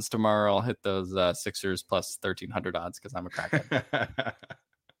trade happens tomorrow, I'll hit those Sixers plus 1,300 odds because I'm a crackhead.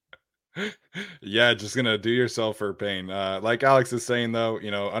 Yeah, just going to do yourself for pain. Like Alex is saying, though,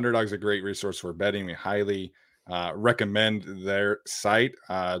 Underdog's a great resource for betting. We highly recommend their site.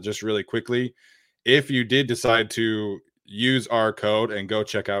 Just really quickly, if you did decide to use our code and go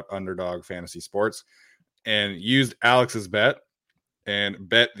check out Underdog Fantasy Sports and used Alex's bet and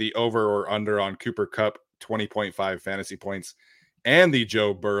bet the over or under on Cooper Kupp 20.5 fantasy points and the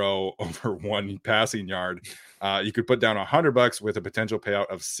Joe Burrow over 1 passing yard, you could put down $100 with a potential payout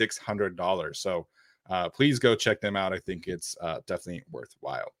of $600. So please go check them out. I think it's definitely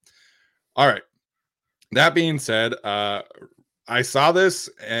worthwhile. All right. That being said, I saw this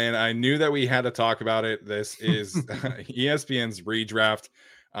and I knew that we had to talk about it. This is ESPN's redraft,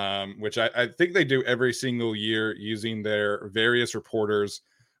 which I think they do every single year using their various reporters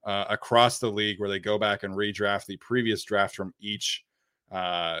across the league, where they go back and redraft the previous draft from each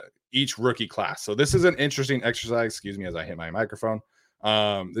rookie class. So this is an interesting exercise. Excuse me as I hit my microphone.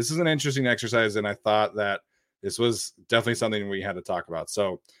 This is an interesting exercise, and I thought that this was definitely something we had to talk about.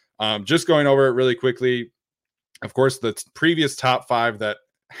 So just going over it really quickly. Of course, the previous top 5 that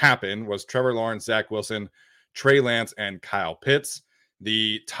happened was Trevor Lawrence, Zach Wilson, Trey Lance, and Kyle Pitts.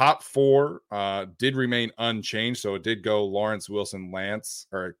 The top 4 did remain unchanged. So it did go Lawrence, Wilson, Lance,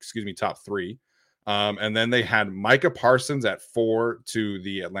 top 3. And then they had Micah Parsons at 4 to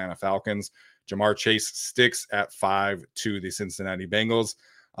the Atlanta Falcons. Jamar Chase sticks at 5 to the Cincinnati Bengals.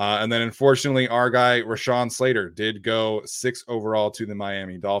 And then unfortunately, our guy, Rashawn Slater, did go 6 overall to the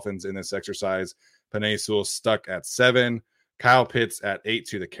Miami Dolphins in this exercise. Penei Sewell stuck at 7. Kyle Pitts at 8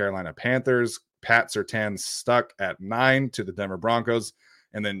 to the Carolina Panthers. Pat Surtain stuck at 9 to the Denver Broncos.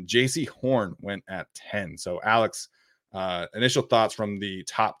 And then JC Horn went at 10. So, Alex, initial thoughts from the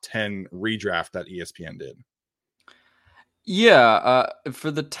top 10 redraft that ESPN did. Yeah,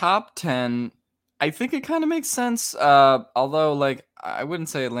 for the top 10, I think it kind of makes sense. Although, like, I wouldn't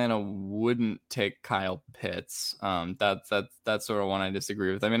say Atlanta wouldn't take Kyle Pitts. That's sort of one I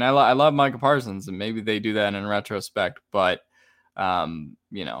disagree with. I mean, I love Micah Parsons, and maybe they do that in retrospect. But Kyle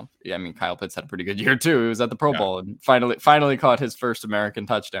Pitts had a pretty good year too. He was at the Pro Bowl and finally caught his first American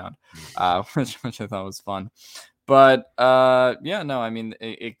touchdown, which I thought was fun. But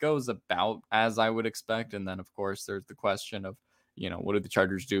it goes about as I would expect. And then, of course, there's the question of, what did the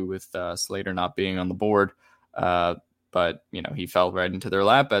Chargers do with Slater not being on the board? But he fell right into their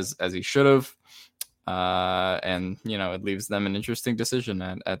lap as he should have. And it leaves them an interesting decision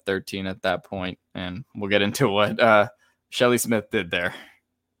at 13 at that point. And we'll get into what Shelley Smith did there.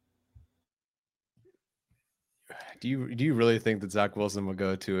 Do you really think that Zach Wilson will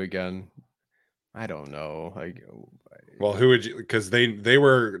go to again? I don't know. Well, who would you? Because they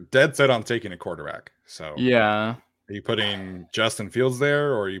were dead set on taking a quarterback. So yeah, are you putting Justin Fields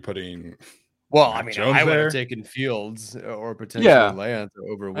there, or are you putting? Well, I mean, I would have taken Fields or potentially Lance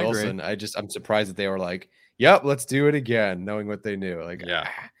over Wilson. I'm surprised that they were like, "Yep, let's do it again," knowing what they knew. Like,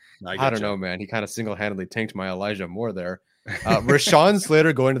 I don't know, man. He kind of single-handedly tanked my Elijah Moore there. Rashawn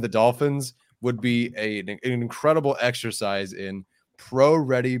Slater going to the Dolphins would be an incredible exercise in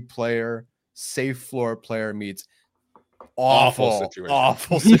pro-ready player, safe floor player meets awful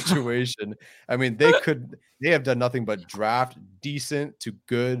situation. I mean, they have done nothing but draft decent to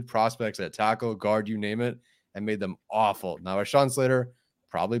good prospects at tackle, guard, you name it, and made them awful. Now, Rashawn Slater,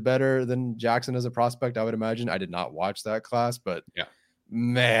 probably better than Jackson as a prospect, I would imagine. I did not watch that class, but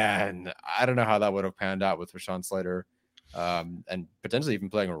man, I don't know how that would have panned out with Rashawn Slater, and potentially even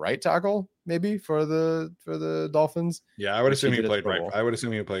playing a right tackle maybe for the Dolphins. Yeah, I would assume he played right. I would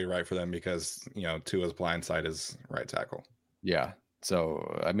assume he would play right for them because Tua's blind side is right tackle. Yeah.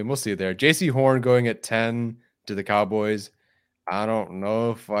 So I mean, we'll see there. JC Horn going at 10 to the Cowboys. I don't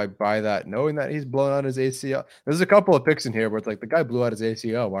know if I buy that, knowing that he's blown out his ACL. There's a couple of picks in here where it's like, the guy blew out his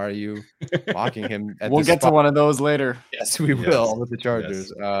ACL. Why are you mocking him? We'll get to one of those later. Yes, we will with the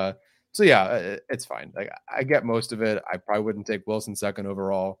Chargers. Yes. So yeah, it's fine. Like, I get most of it. I probably wouldn't take Wilson second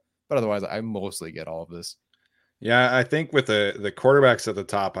overall, but otherwise, I mostly get all of this. Yeah, I think with the quarterbacks at the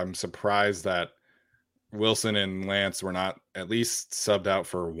top, I'm surprised that Wilson and Lance were not at least subbed out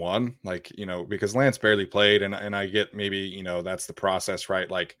for one, because Lance barely played, and I get maybe, that's the process,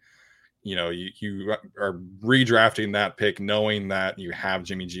 right? Like, you are redrafting that pick knowing that you have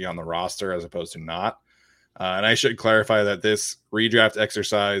Jimmy G on the roster as opposed to not. And I should clarify that this redraft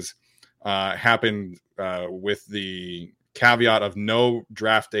exercise happened with the caveat of no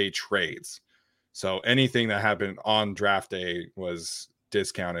draft day trades. So anything that happened on draft day was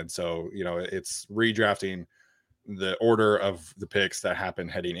discounted. So, it's redrafting the order of the picks that happen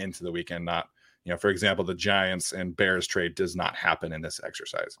heading into the weekend. Not, for example, the Giants and Bears trade does not happen in this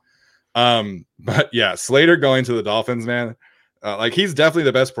exercise. But yeah, Slater going to the Dolphins, man. He's definitely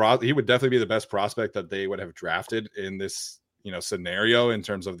the best he would definitely be the best prospect that they would have drafted in this, scenario in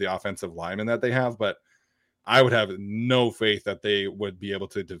terms of the offensive lineman that they have. But I would have no faith that they would be able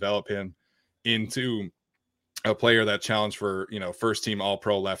to develop him into a player that challenged for, first team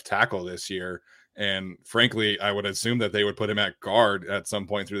all-pro left tackle this year. And frankly, I would assume that they would put him at guard at some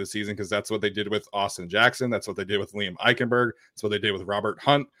point through the season, because that's what they did with Austin Jackson. That's what they did with Liam Eichenberg. That's what they did with Robert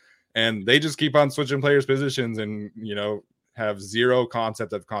Hunt. And they just keep on switching players' positions and, have zero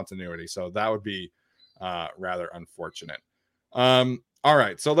concept of continuity. So that would be rather unfortunate. All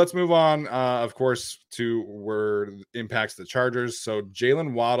right, so let's move on, of course, to where it impacts the Chargers. So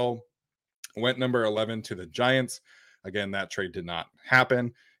Jalen Waddle went number 11 to the Giants. Again, that trade did not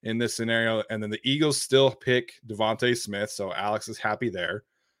happen in this scenario. And then the Eagles still pick Devontae Smith, so Alex is happy there.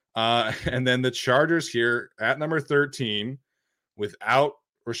 And then the Chargers here at number 13, without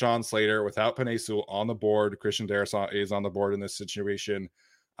Rashawn Slater, without Penei Sewell on the board, Christian Darrisaw is on the board in this situation.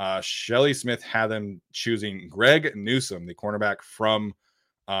 Shelley Smith had them choosing Greg Newsome, the cornerback from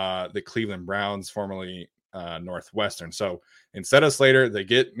the Cleveland Browns, formerly Northwestern. So instead of Slater, they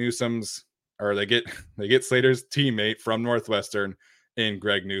get Newsome's, or they get Slater's teammate from Northwestern in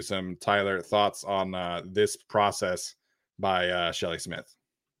Greg Newsome. Tyler, thoughts on this process by Shelley Smith?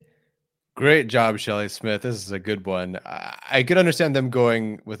 Great job, Shelley Smith. This is a good one. I could understand them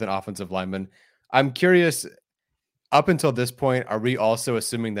going with an offensive lineman. I'm curious, up until this point, are we also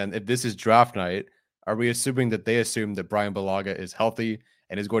assuming then, if this is draft night, are we assuming that they assume that Brian Bulaga is healthy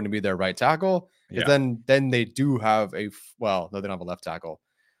and is going to be their right tackle? Yeah. Then they do have no, they don't have a left tackle.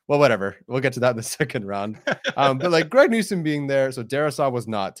 Well, whatever. We'll get to that in the second round. But like Greg Newsome being there, so Darrisaw was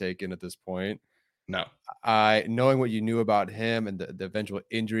not taken at this point. No. Knowing what you knew about him and the eventual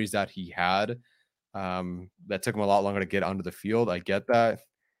injuries that he had, that took him a lot longer to get onto the field. I get that.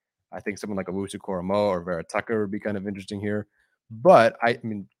 I think someone like Owusu Koromo or Vera Tucker would be kind of interesting here. But I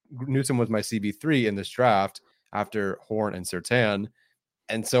mean, Newsome was my CB3 in this draft after Horn and Surtain.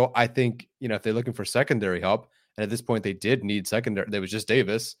 And so I think, if they're looking for secondary help, and at this point they did need secondary, there was just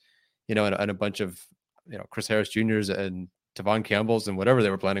Davis, and a bunch of, Chris Harris Jr.'s and Tavon Campbell's and whatever they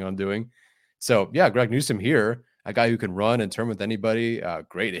were planning on doing. So yeah, Greg Newsome here, a guy who can run and turn with anybody,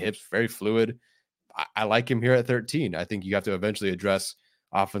 great hips, very fluid. I like him here at 13. I think you have to eventually address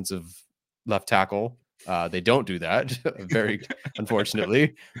offensive left tackle. They don't do that, very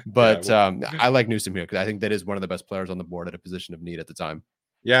unfortunately. But I like Newsome here because I think that is one of the best players on the board at a position of need at the time.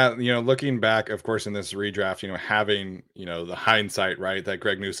 Yeah, looking back, of course, in this redraft, having, the hindsight, right, that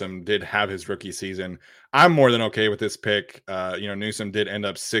Greg Newsome did have his rookie season. I'm more than okay with this pick. Newsome did end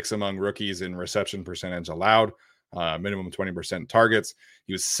up 6th among rookies in reception percentage allowed, minimum 20% targets.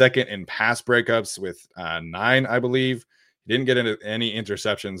 He was 2nd in pass breakups with 9, I believe. He didn't get into any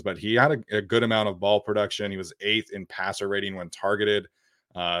interceptions, but he had a good amount of ball production. He was 8th in passer rating when targeted.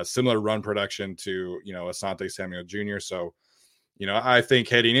 Similar run production to, Asante Samuel Jr. So, I think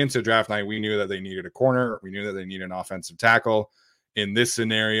heading into draft night, we knew that they needed a corner. We knew that they needed an offensive tackle. In this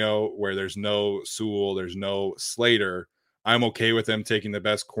scenario where there's no Sewell, there's no Slater, I'm okay with them taking the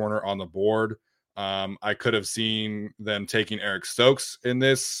best corner on the board. I could have seen them taking Eric Stokes in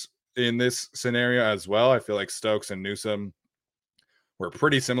this scenario as well. I feel like Stokes and Newsome were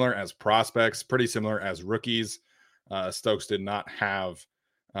pretty similar as prospects, pretty similar as rookies. Stokes did not have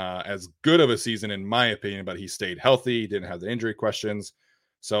as good of a season, in my opinion, but he stayed healthy. He didn't have the injury questions.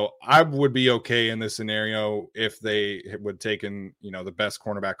 So I would be okay in this scenario if they would taken, the best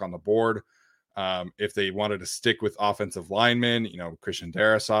cornerback on the board. If they wanted to stick with offensive linemen, Christian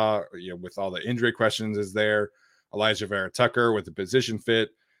Darrisaw, with all the injury questions is there. Elijah Vera Tucker with the position fit.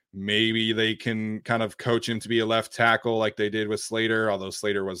 Maybe they can kind of coach him to be a left tackle like they did with Slater, although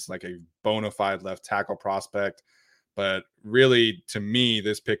Slater was like a bona fide left tackle prospect. But really, to me,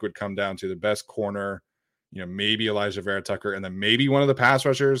 this pick would come down to the best corner, maybe Elijah Vera Tucker, and then maybe one of the pass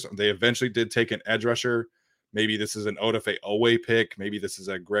rushers. They eventually did take an edge rusher. Maybe this is an Odafe Owe pick. Maybe this is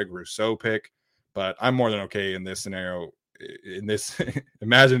a Greg Rousseau pick. But I'm more than okay in this scenario, in this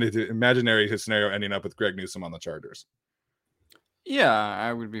imaginary scenario, ending up with Greg Newsome on the Chargers. Yeah,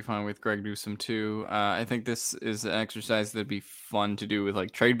 I would be fine with Greg Newsome too. I think this is an exercise that'd be fun to do with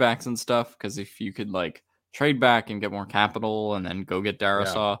like trade backs and stuff. Because if you could like trade back and get more capital and then go get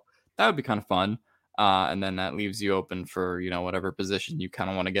Darrisaw, that would be kind of fun. And then that leaves you open for, whatever position you kind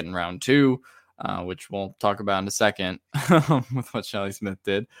of want to get in round 2, which we'll talk about in a second with what Shelley Smith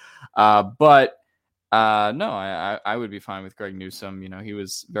did. But I would be fine with Greg Newsome. He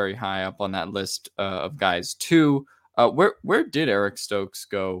was very high up on that list of guys too. Where did Eric Stokes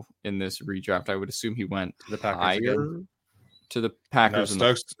go in this redraft? I would assume he went to the Packers. To the Packers.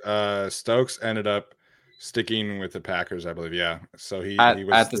 No, Stokes ended up sticking with the Packers, I believe. Yeah. So he was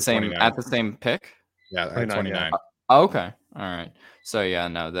at the same pick. Yeah, at 29. Okay. All right. So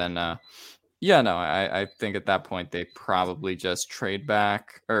I think at that point they probably just trade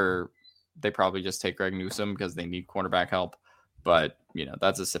back, or they probably just take Greg Newsome because they need cornerback help. But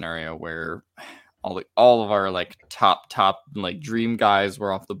that's a scenario where all of our like top like dream guys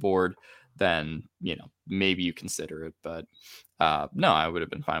were off the board. then, maybe you consider it. But no, I would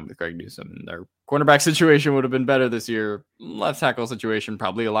have been fine with Greg Newsome. And their cornerback situation would have been better this year. Left tackle situation,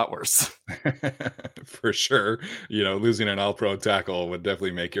 probably a lot worse. For sure. Losing an all-pro tackle would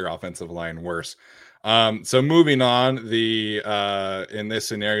definitely make your offensive line worse. So moving on, in this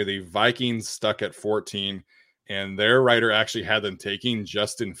scenario, the Vikings stuck at 14, and their writer actually had them taking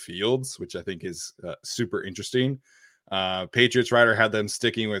Justin Fields, which I think is super interesting. Patriots writer had them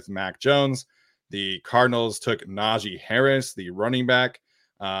sticking with Mac Jones. The Cardinals took Najee Harris, the running back.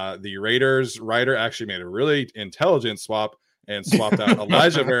 The Raiders writer actually made a really intelligent swap and swapped out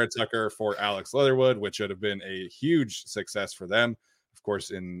Elijah Vera Tucker for Alex Leatherwood, which would have been a huge success for them. Of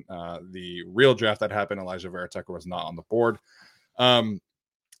course, in the real draft that happened, Elijah Vera Tucker was not on the board.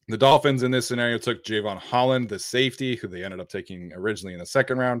 The Dolphins in this scenario took Javon Holland, the safety, who they ended up taking originally in the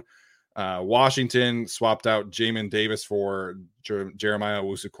second round. Washington swapped out Jamin Davis for Jeremiah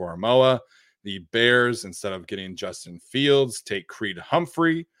Owusu-Koramoah. The Bears, instead of getting Justin Fields, take Creed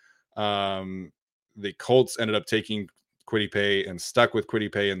Humphrey. The Colts ended up taking Kwity Paye and stuck with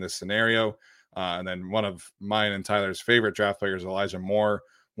Kwity Paye in this scenario. And then one of mine and Tyler's favorite draft players, Elijah Moore,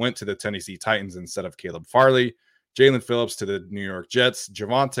 went to the Tennessee Titans instead of Caleb Farley. Jalen Phillips to the New York Jets.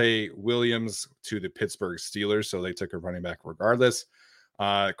 Javonte Williams to the Pittsburgh Steelers. So they took a running back regardless.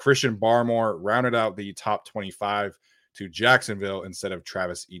 Christian Barmore rounded out the top 25 to Jacksonville instead of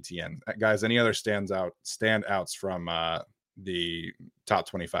Travis Etienne. Guys, any other standouts from the top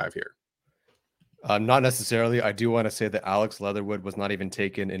 25 here? Not necessarily. I do want to say that Alex Leatherwood was not even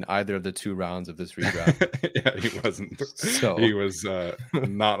taken in either of the 2 rounds of this redraft. Yeah, he wasn't. So he was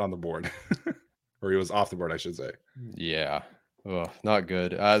not on the board, or he was off the board, I should say. Yeah, not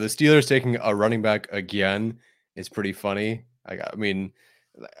good. The Steelers taking a running back again is pretty funny. I mean,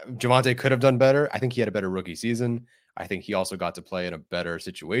 Javonte could have done better. I think he had a better rookie season. I think he also got to play in a better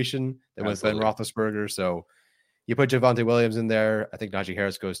situation than with Ben Roethlisberger. So you put Javonte Williams in there. I think Najee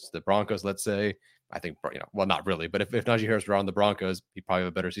Harris goes to the Broncos, let's say. I think, well, not really, but if Najee Harris were on the Broncos, he'd probably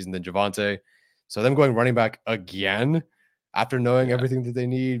have a better season than Javonte. So them going running back again after knowing everything that they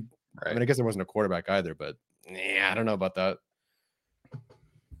need. Right. I mean, I guess there wasn't a quarterback either, but I don't know about that.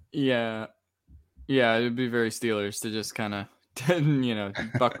 Yeah, it'd be very Steelers to just kind of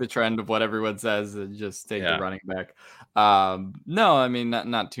buck the trend of what everyone says and just take the running back. No, I mean,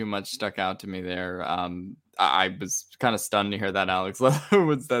 not too much stuck out to me there. I was kind of stunned to hear that Alex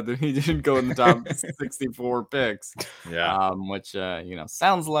Leatherwood said that he didn't go in the top 64 picks. Yeah. Which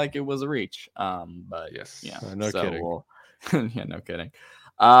sounds like it was a reach. But yes. Yeah. No kidding. Yeah, no kidding.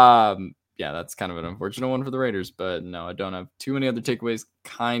 Yeah, that's kind of an unfortunate one for the Raiders, but no, I don't have too many other takeaways.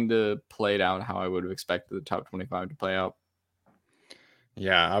 Kind of played out how I would have expected the top 25 to play out.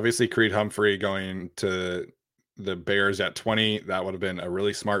 Yeah, obviously Creed Humphrey going to the Bears at 20, that would have been a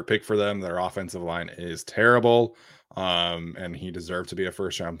really smart pick for them. Their offensive line is terrible, and he deserved to be a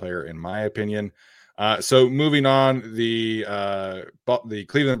first-round player, in my opinion. So moving on, the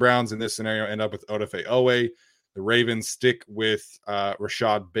Cleveland Browns in this scenario end up with Odafe Oweh. The Ravens stick with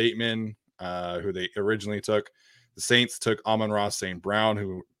Rashad Bateman, who they originally took. The Saints took Amon-Ra St. Brown,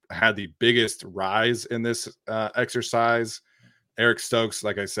 who had the biggest rise in this exercise. Eric Stokes,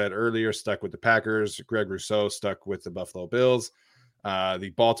 like I said earlier, stuck with the Packers. Greg Rousseau stuck with the Buffalo Bills.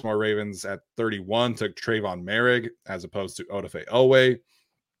 The Baltimore Ravens at 31 took Trayvon Merrick as opposed to Odafe Oweh.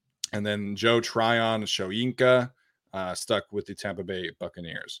 And then Joe Tryon Shoyinka stuck with the Tampa Bay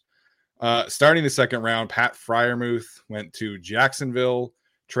Buccaneers. Starting the second round, Pat Freiermuth went to Jacksonville.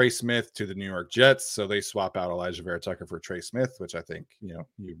 Trey Smith to the New York Jets. So they swap out Elijah Vera Tucker for Trey Smith, which I think, you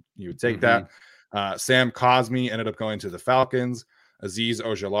would take that. Sam Cosmi ended up going to the Falcons. Azeez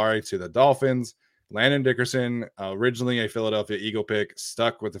Ojulari to the Dolphins. Landon Dickerson, originally a Philadelphia Eagle pick,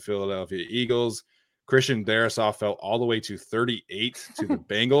 stuck with the Philadelphia Eagles. Christian Darrisaw fell all the way to 38 to the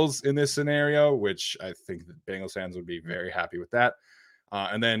Bengals in this scenario, which I think the Bengals fans would be very happy with that.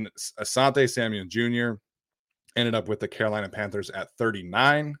 And then Asante Samuel Jr. ended up with the Carolina Panthers at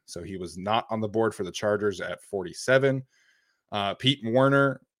 39. So he was not on the board for the Chargers at 47. Pete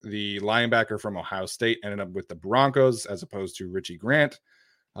Werner, the linebacker from Ohio State, ended up with the Broncos as opposed to Richie Grant.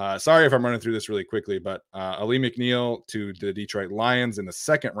 Sorry if I'm running through this really quickly, but Ali McNeil to the Detroit Lions in the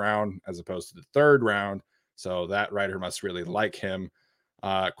second round as opposed to the third round. So that writer must really like him.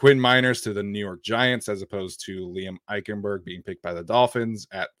 Quinn Miners to the New York Giants as opposed to Liam Eichenberg being picked by the Dolphins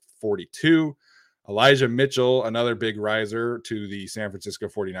at 42. Elijah Mitchell, another big riser to the San Francisco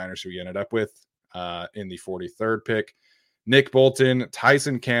 49ers, who he ended up with in the 43rd pick. Nick Bolton,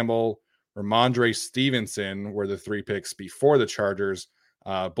 Tyson Campbell, Ramondre Stevenson were the 3 picks before the Chargers.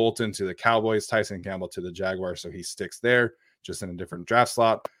 Bolton to the Cowboys, Tyson Campbell to the Jaguars, so he sticks there, just in a different draft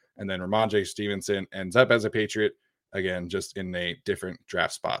slot. And then Ramondre Stevenson ends up as a Patriot, again, just in a different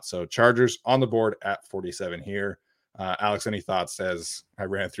draft spot. So Chargers on the board at 47 here. Alex, any thoughts as I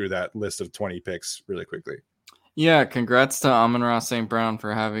ran through that list of 20 picks really quickly? Yeah, congrats to Amon-Ra St. Brown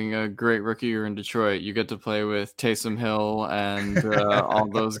for having a great rookie year in Detroit. You get to play with Taysom Hill and all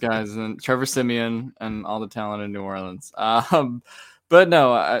those guys, and Trevor Siemian and all the talent in New Orleans. But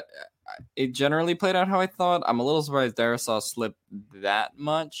no, it generally played out how I thought. I'm a little surprised Darrisaw slipped that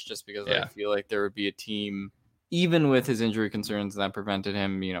much, just because I feel like there would be a team, even with his injury concerns, that prevented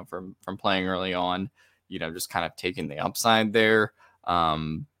him, from playing early on, just kind of taking the upside there.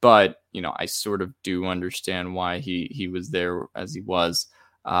 But I sort of do understand why he was there as he was.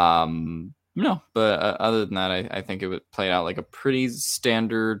 No, but other than that, I think it would play out like a pretty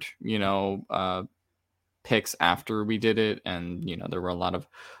standard, picks after we did it. And, there were a lot of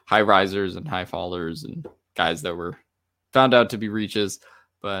high risers and high fallers and guys that were found out to be reaches,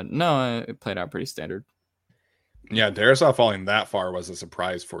 but no, it played out pretty standard. Yeah, Darrisaw falling that far was a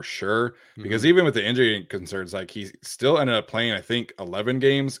surprise for sure, because even with the injury concerns, like he still ended up playing, I think, 11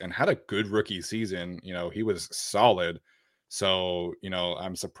 games and had a good rookie season. He was solid. So,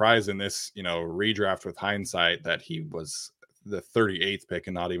 I'm surprised in this, redraft with hindsight that he was the 38th pick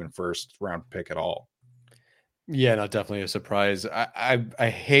and not even first round pick at all. Yeah, no, definitely a surprise. I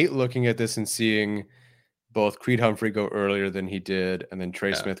hate looking at this and seeing both Creed Humphrey go earlier than he did and then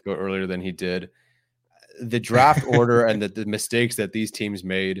Trey Smith go earlier than he did. The draft order and the mistakes that these teams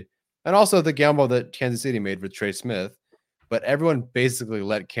made, and also the gamble that Kansas City made with Trey Smith, but everyone basically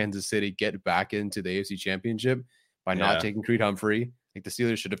let Kansas City get back into the AFC Championship by not taking Creed Humphrey. Like the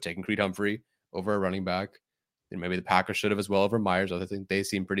Steelers should have taken Creed Humphrey over a running back, and maybe the Packers should have as well over Myers. I think they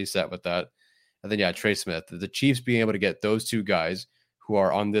seem pretty set with that. And then Trey Smith, the Chiefs being able to get those two guys who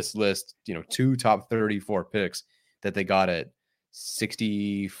are on this list, two top 34 picks that they got at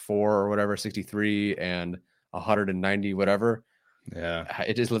 64 or whatever, 63 and 190, whatever. Yeah.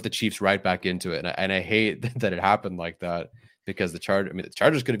 It just let the Chiefs right back into it. And I hate that it happened like that, because the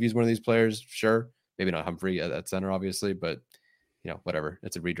Chargers could have used one of these players. Sure. Maybe not Humphrey at center, obviously, but whatever.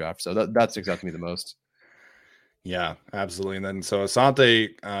 It's a redraft. So that sticks out to me the most. Yeah, absolutely. And then so Asante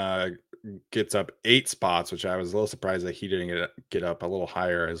gets up 8 spots, which I was a little surprised that he didn't get up a little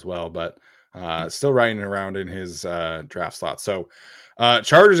higher as well, but still riding around in his draft slot. So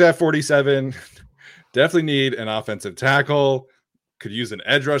Chargers at 47 definitely need an offensive tackle. Could use an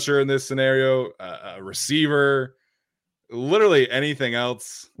edge rusher in this scenario, a receiver, literally anything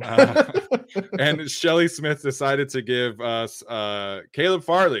else. And Shelley Smith decided to give us Caleb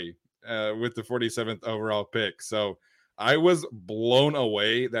Farley with the 47th overall pick. So I was blown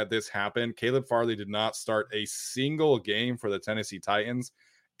away that this happened. Caleb Farley did not start a single game for the Tennessee Titans,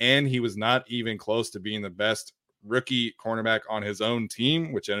 and he was not even close to being the best rookie cornerback on his own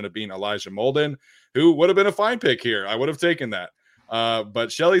team, which ended up being Elijah Molden, who would have been a fine pick here. I would have taken that.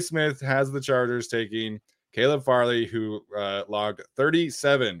 But Shelley Smith has the Chargers taking Caleb Farley, who logged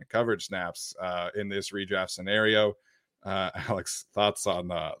 37 coverage snaps in this redraft scenario. Alex, thoughts on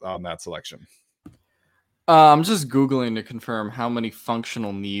that selection? I'm just Googling to confirm how many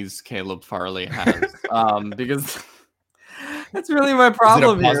functional knees Caleb Farley has, because that's really my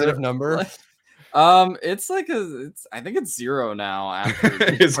problem. Is it a positive number? I think it's 0 now. After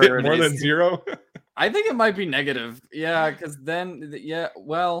is it more than 0? I think it might be negative. Yeah, because then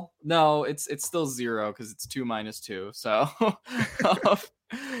well, no, it's still 0 because it's 2 minus 2. So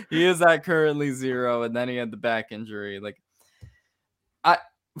he is at currently 0, and then he had the back injury.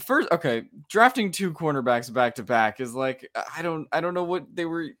 Drafting 2 cornerbacks back to back is like, I don't know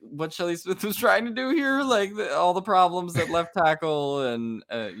what Shelley Smith was trying to do here. Like all the problems at left tackle, and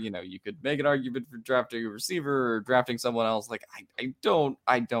you could make an argument for drafting a receiver or drafting someone else. Like I don't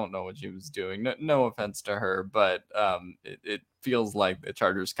know what she was doing. No offense to her, but it feels like the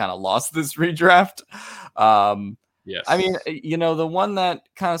Chargers kind of lost this redraft. Yes. I mean, the one that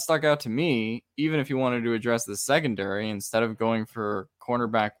kind of stuck out to me, even if you wanted to address the secondary, instead of going for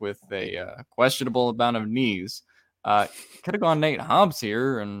cornerback with a questionable amount of knees, could have gone Nate Hobbs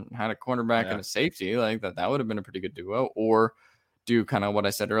here and had a cornerback and a safety. Like that would have been a pretty good duo. Or do kind of what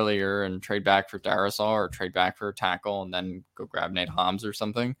I said earlier and trade back for Darrisaw, or trade back for a tackle and then go grab Nate Hobbs or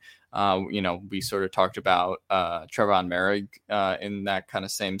something. We sort of talked about Trevon Merrick in that kind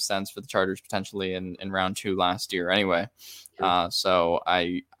of same sense for the Chargers potentially in round 2 last year anyway. So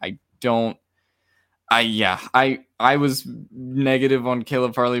I don't I was negative on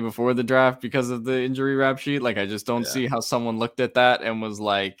Caleb Farley before the draft because of the injury rap sheet. Like, I just don't see how someone looked at that and was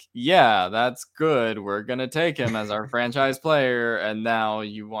like, yeah, that's good. We're going to take him as our franchise player. And now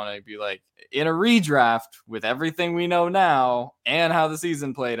you want to be like, in a redraft with everything we know now and how the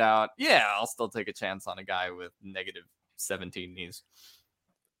season played out. Yeah, I'll still take a chance on a guy with negative 17 knees.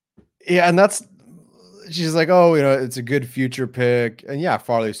 Yeah. And she's like, oh, it's a good future pick. And yeah,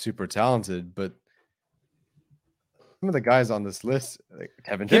 Farley's super talented, but some of the guys on this list, like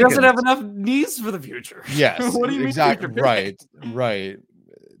Tevin Jenkins, he doesn't have enough knees for the future. Yes, what do you exactly mean? Right.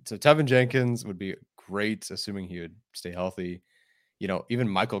 So Tevin Jenkins would be great, assuming he would stay healthy. Even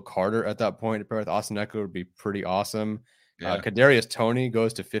Michael Carter at that point, with Austin Eckler, would be pretty awesome. Kadarius Toney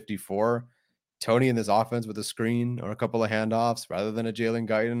goes to 54. Toney in this offense with a screen or a couple of handoffs rather than a Jalen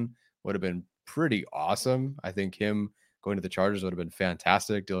Guyton would have been pretty awesome. I think him going to the Chargers would have been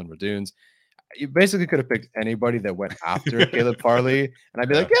fantastic. Dylan Radunes. You basically could have picked anybody that went after Caleb Farley, and I'd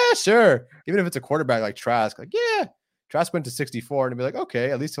be like, yeah, sure. Even if it's a quarterback like Trask, like, yeah, Trask went to 64, and I'd be like,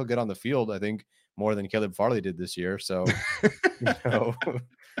 okay, at least he'll get on the field, I think, more than Caleb Farley did this year. So,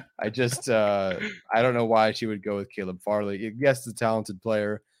 I just, I don't know why she would go with Caleb Farley. Yes, it's a talented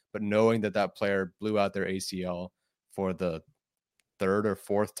player, but knowing that player blew out their ACL for the third or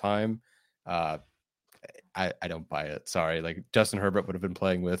fourth time, I don't buy it. Sorry. Like, Justin Herbert would have been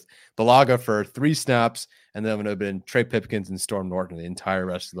playing with Balaga for 3 snaps, and then it would have been Trey Pipkins and Storm Norton the entire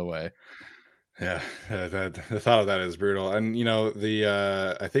rest of the way. Yeah, the thought of that is brutal. And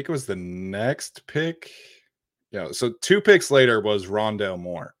I think it was the next pick. Yeah, so 2 picks later was Rondale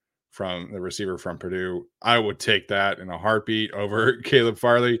Moore, from the receiver from Purdue. I would take that in a heartbeat over Caleb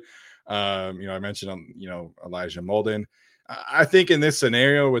Farley. I mentioned Elijah Molden. I think in this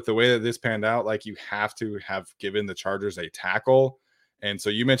scenario, with the way that this panned out, like, you have to have given the Chargers a tackle. And so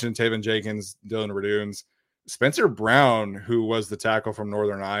you mentioned Tevin Jenkins, Dylan Radunes, Spencer Brown, who was the tackle from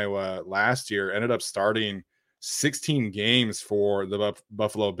Northern Iowa last year, ended up starting 16 games for the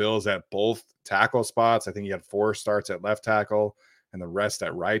Buffalo Bills at both tackle spots. I think he had 4 starts at left tackle and the rest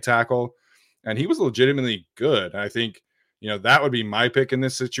at right tackle. And he was legitimately good. And I think, that would be my pick in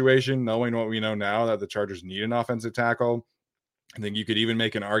this situation, knowing what we know now, that the Chargers need an offensive tackle. I think you could even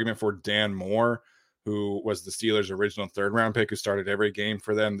make an argument for Dan Moore, who was the Steelers' original 3rd-round pick, who started every game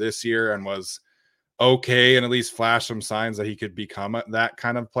for them this year and was okay and at least flashed some signs that he could become that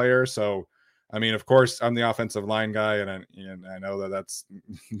kind of player. So, I mean, of course, I'm the offensive line guy, and I know that that's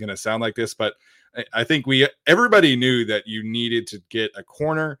going to sound like this, but I think everybody knew that you needed to get a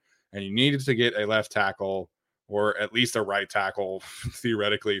corner and you needed to get a left tackle, or at least a right tackle,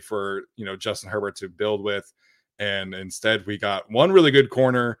 theoretically, for Justin Herbert to build with. And instead, we got one really good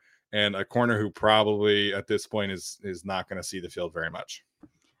corner, and a corner who probably at this point is not going to see the field very much.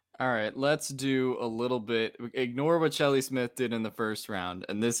 All right, let's do a little bit. Ignore what Shelley Smith did in the first round.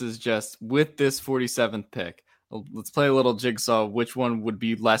 And this is just with this 47th pick. Let's play a little jigsaw. Which one would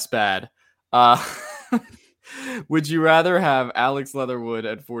be less bad? Would you rather have Alex Leatherwood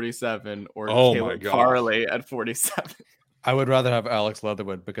at 47 or Caleb Farley at 47? I would rather have Alex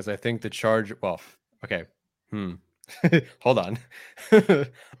Leatherwood, because I think hold on.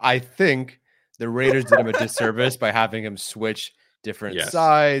 I think the Raiders did him a disservice by having him switch different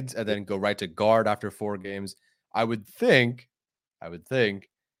sides and then go right to guard after 4 games. I would think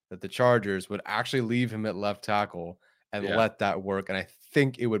that the Chargers would actually leave him at left tackle and let that work. And I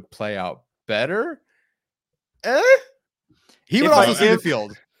think it would play out better. He would also see the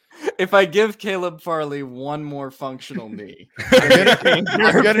field. If I give Caleb Farley one more functional knee,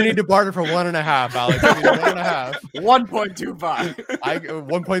 you're gonna need to barter for 1.5, Alex. 1.5. 1.25.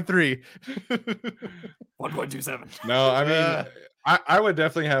 1.3. 1.27. No, I mean, I would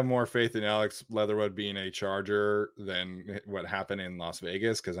definitely have more faith in Alex Leatherwood being a Charger than what happened in Las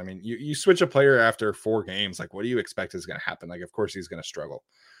Vegas. Because, I mean, you switch a player after 4 games. Like, what do you expect is going to happen? Like, of course he's going to struggle.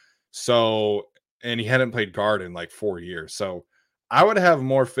 So, and he hadn't played guard in like 4 years. So I would have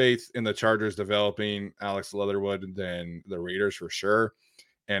more faith in the Chargers developing Alex Leatherwood than the Raiders for sure.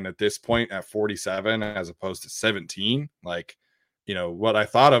 And at this point, at 47 as opposed to 17, like, what I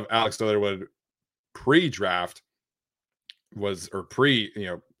thought of Alex Leatherwood pre-draft was, or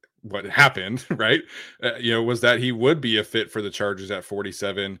what happened, right? Was that he would be a fit for the Chargers at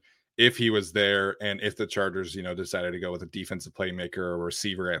 47 if he was there, and if the Chargers, decided to go with a defensive playmaker or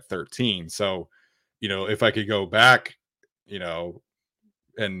receiver at 13. So, if I could go back,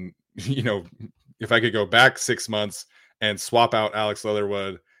 and if I could go back 6 months and swap out Alex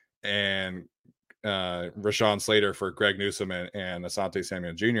Leatherwood and Rashawn Slater for Greg Newsome and Asante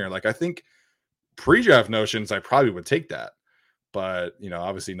Samuel Jr., like, I think pre-draft notions, I probably would take that. But,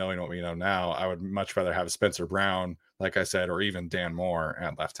 obviously knowing what we know now, I would much rather have Spencer Brown, like I said, or even Dan Moore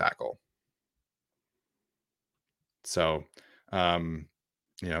at left tackle. So,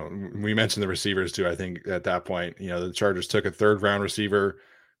 we mentioned the receivers too. I think at that point, the Chargers took a 3rd round receiver,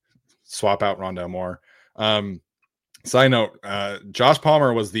 swap out Rondale Moore. Side note, Josh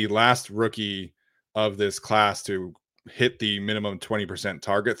Palmer was the last rookie of this class to hit the minimum 20%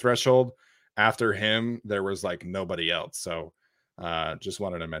 target threshold. After him, there was like nobody else. So just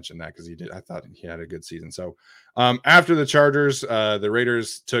wanted to mention that because I thought he had a good season. So after the Chargers, the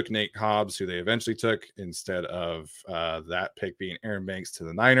Raiders took Nate Hobbs, who they eventually took instead of that pick being Aaron Banks to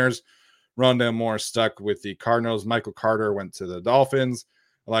the Niners. Rondale Moore stuck with the Cardinals. Michael Carter went to the Dolphins.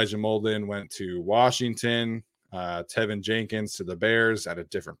 Elijah Molden went to Washington. Tevin Jenkins to the Bears at a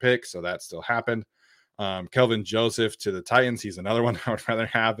different pick, so that still happened. Kelvin Joseph to the Titans. He's another one I would rather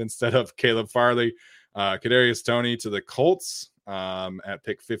have instead of Caleb Farley. Kadarius Toney to the Colts at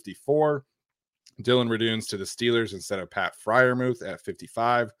pick 54. Dylan Raduns to the Steelers instead of Pat Freiermuth at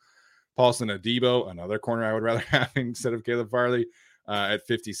 55. Paulson Adebo, another corner I would rather have instead of Caleb Farley, at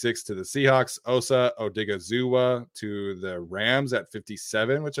 56 to the Seahawks. Osa Odigizua to the Rams at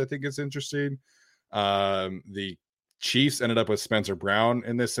 57, which I think is interesting. The Chiefs ended up with Spencer Brown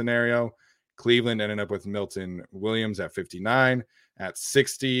in this scenario. Cleveland ended up with Milton Williams at 59. At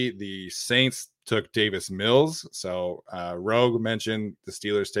 60, the Saints took Davis Mills. So Rogue mentioned the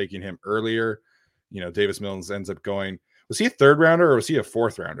Steelers taking him earlier. Davis Mills ends up going. Was he a 3rd rounder or was he a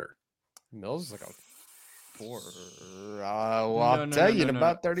 4th rounder? Mills is like a 4. I'll tell you in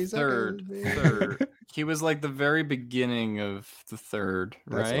about 30 seconds. Third. He was like the very beginning of the 3rd,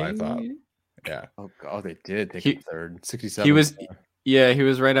 right? That's what I thought. Yeah. Oh, they did take him 3rd. 67. He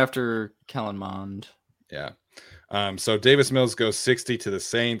was right after Kellen Mond. Yeah. So Davis Mills goes 60 to the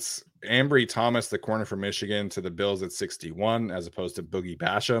Saints. Ambry Thomas, the corner from Michigan, to the Bills at 61, as opposed to Boogie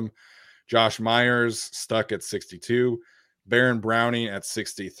Basham. Josh Myers stuck at 62. Baron Browning at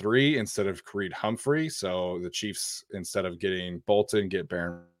 63 instead of Creed Humphrey. So the Chiefs, instead of getting Bolton, get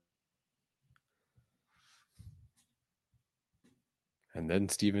Baron. And then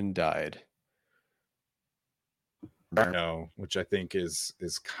Steven died. Which I think is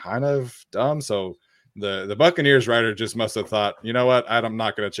kind of dumb. So the Buccaneers writer just must have thought, you know what? I'm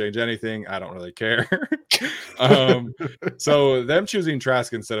not going to change anything. I don't really care. So them choosing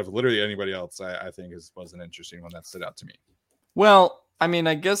Trask instead of literally anybody else, I think was an interesting one that stood out to me. Well, I mean,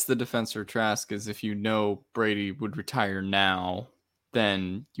 I guess the defense for Trask is if Brady would retire now,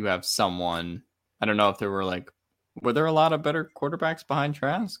 then you have someone. I don't know if were there a lot of better quarterbacks behind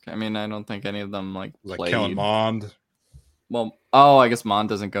Trask? I mean, I don't think any of them like Kellen Mond. Well, I guess Mond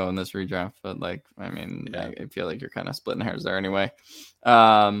doesn't go in this redraft, but I feel like you're kind of splitting hairs there anyway.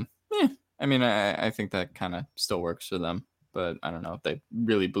 I mean, I think that kind of still works for them, but I don't know if they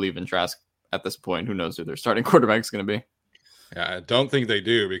really believe in Trask at this point. Who knows who their starting quarterback is going to be? Yeah, I don't think they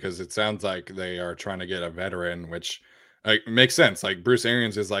do because it sounds like they are trying to get a veteran, which makes sense. Like Bruce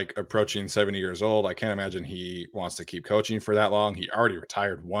Arians is approaching 70 years old. I can't imagine he wants to keep coaching for that long. He already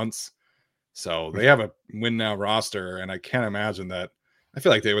retired once. So they have a win now roster, and I can't imagine that. I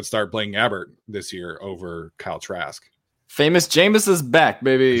feel like they would start playing Gabbert this year over Kyle Trask. Famous Jameis is back,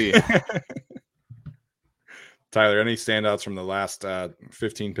 baby. Tyler, any standouts from the last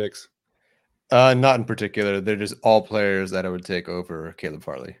 15 picks? Not in particular. They're just all players that I would take over Caleb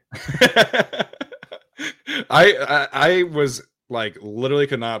Farley. I was literally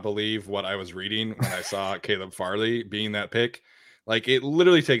could not believe what I was reading when I saw Caleb Farley being that pick. It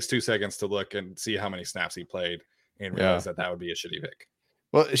literally takes 2 seconds to look and see how many snaps he played and realize that would be a shitty pick.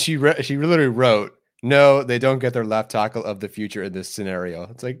 Well, she literally wrote, "No, they don't get their left tackle of the future in this scenario."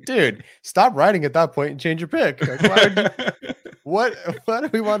 It's like, dude, stop writing at that point and change your pick. Why do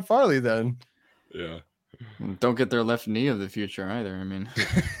we want Farley then? Yeah. Don't get their left knee of the future either. I mean,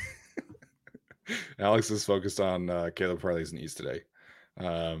 Alex is focused on Caleb Farley's knees today.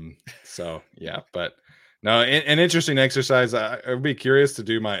 So yeah, but no, an interesting exercise. I would be curious to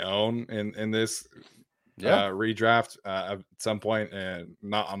do my own in this redraft at some point, and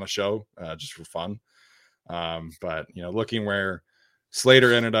not on the show, just for fun. But looking where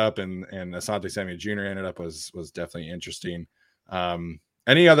Slater ended up and Asante Samuel Jr. ended up was definitely interesting.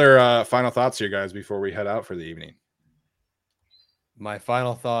 Any other final thoughts here, guys, before we head out for the evening? My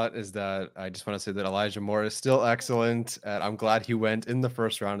final thought is that I just want to say that Elijah Moore is still excellent, and I'm glad he went in the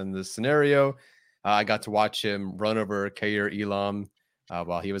first round in this scenario. I got to watch him run over Kair Elam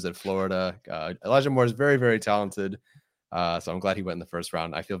while he was at Florida. Elijah Moore is very, very talented, so I'm glad he went in the first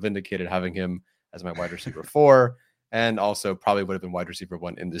round. I feel vindicated having him as my wide receiver 4, and also probably would have been wide receiver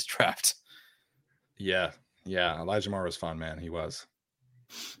 1 in this draft. Yeah, Yeah, Elijah Moore was fun, man. He was.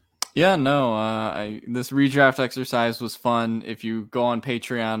 Yeah, no, this redraft exercise was fun. If you go on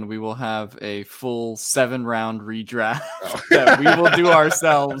Patreon, we will have a full 7-round redraft that we will do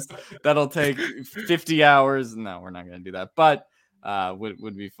ourselves. That'll take 50 hours. No, we're not going to do that, but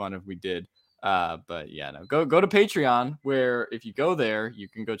would be fun if we did. But yeah, no, go to Patreon, where if you go there, you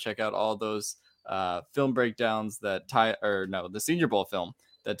can go check out all those film breakdowns that the Senior Bowl film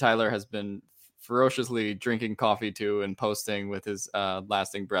that Tyler has been ferociously drinking coffee to and posting with his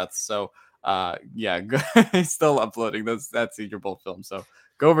lasting breaths. So yeah, he's still uploading that Senior Bowl film. So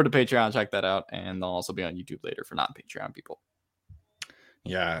go over to Patreon, check that out, and they'll also be on YouTube later for non-Patreon people.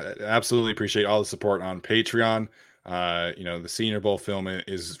 Yeah, absolutely appreciate all the support on Patreon. The Senior Bowl film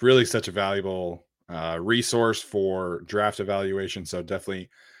is really such a valuable resource for draft evaluation. So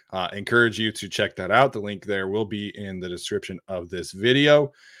definitely encourage you to check that out. The link there will be in the description of this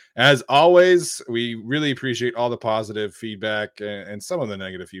video. As always, we really appreciate all the positive feedback, and some of the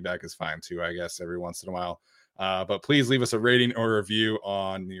negative feedback is fine too, I guess, every once in a while. But please leave us a rating or review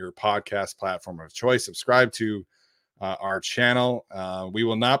on your podcast platform of choice. Subscribe to our channel. We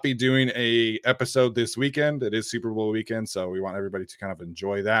will not be doing a episode this weekend. It is Super Bowl weekend, so we want everybody to kind of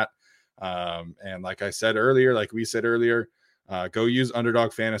enjoy that. And like we said earlier, go use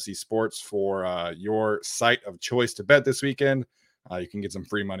Underdog Fantasy Sports for your site of choice to bet this weekend. You can get some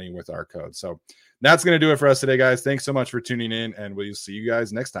free money with our code. So that's going to do it for us today, guys. Thanks so much for tuning in, and we'll see you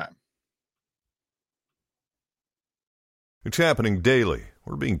guys next time. It's happening daily.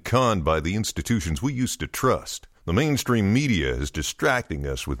 We're being conned by the institutions we used to trust. The mainstream media is distracting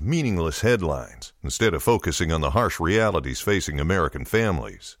us with meaningless headlines instead of focusing on the harsh realities facing American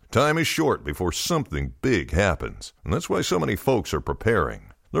families. Time is short before something big happens, and that's why so many folks are preparing.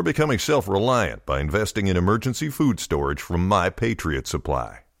 They're becoming self-reliant by investing in emergency food storage from My Patriot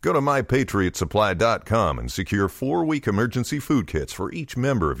Supply. Go to MyPatriotSupply.com and secure 4-week emergency food kits for each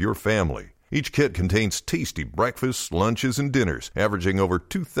member of your family. Each kit contains tasty breakfasts, lunches, and dinners, averaging over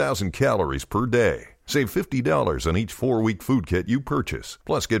 2,000 calories per day. Save $50 on each 4-week food kit you purchase.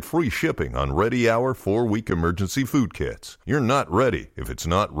 Plus, get free shipping on Ready Hour 4-week emergency food kits. You're not ready if it's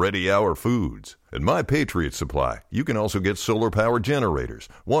not Ready Hour Foods. At My Patriot Supply, you can also get solar power generators,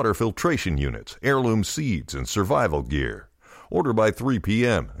 water filtration units, heirloom seeds, and survival gear. Order by 3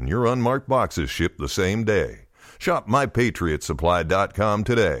 p.m. and your unmarked boxes ship the same day. Shop MyPatriotSupply.com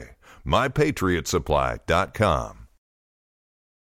today. MyPatriotSupply.com.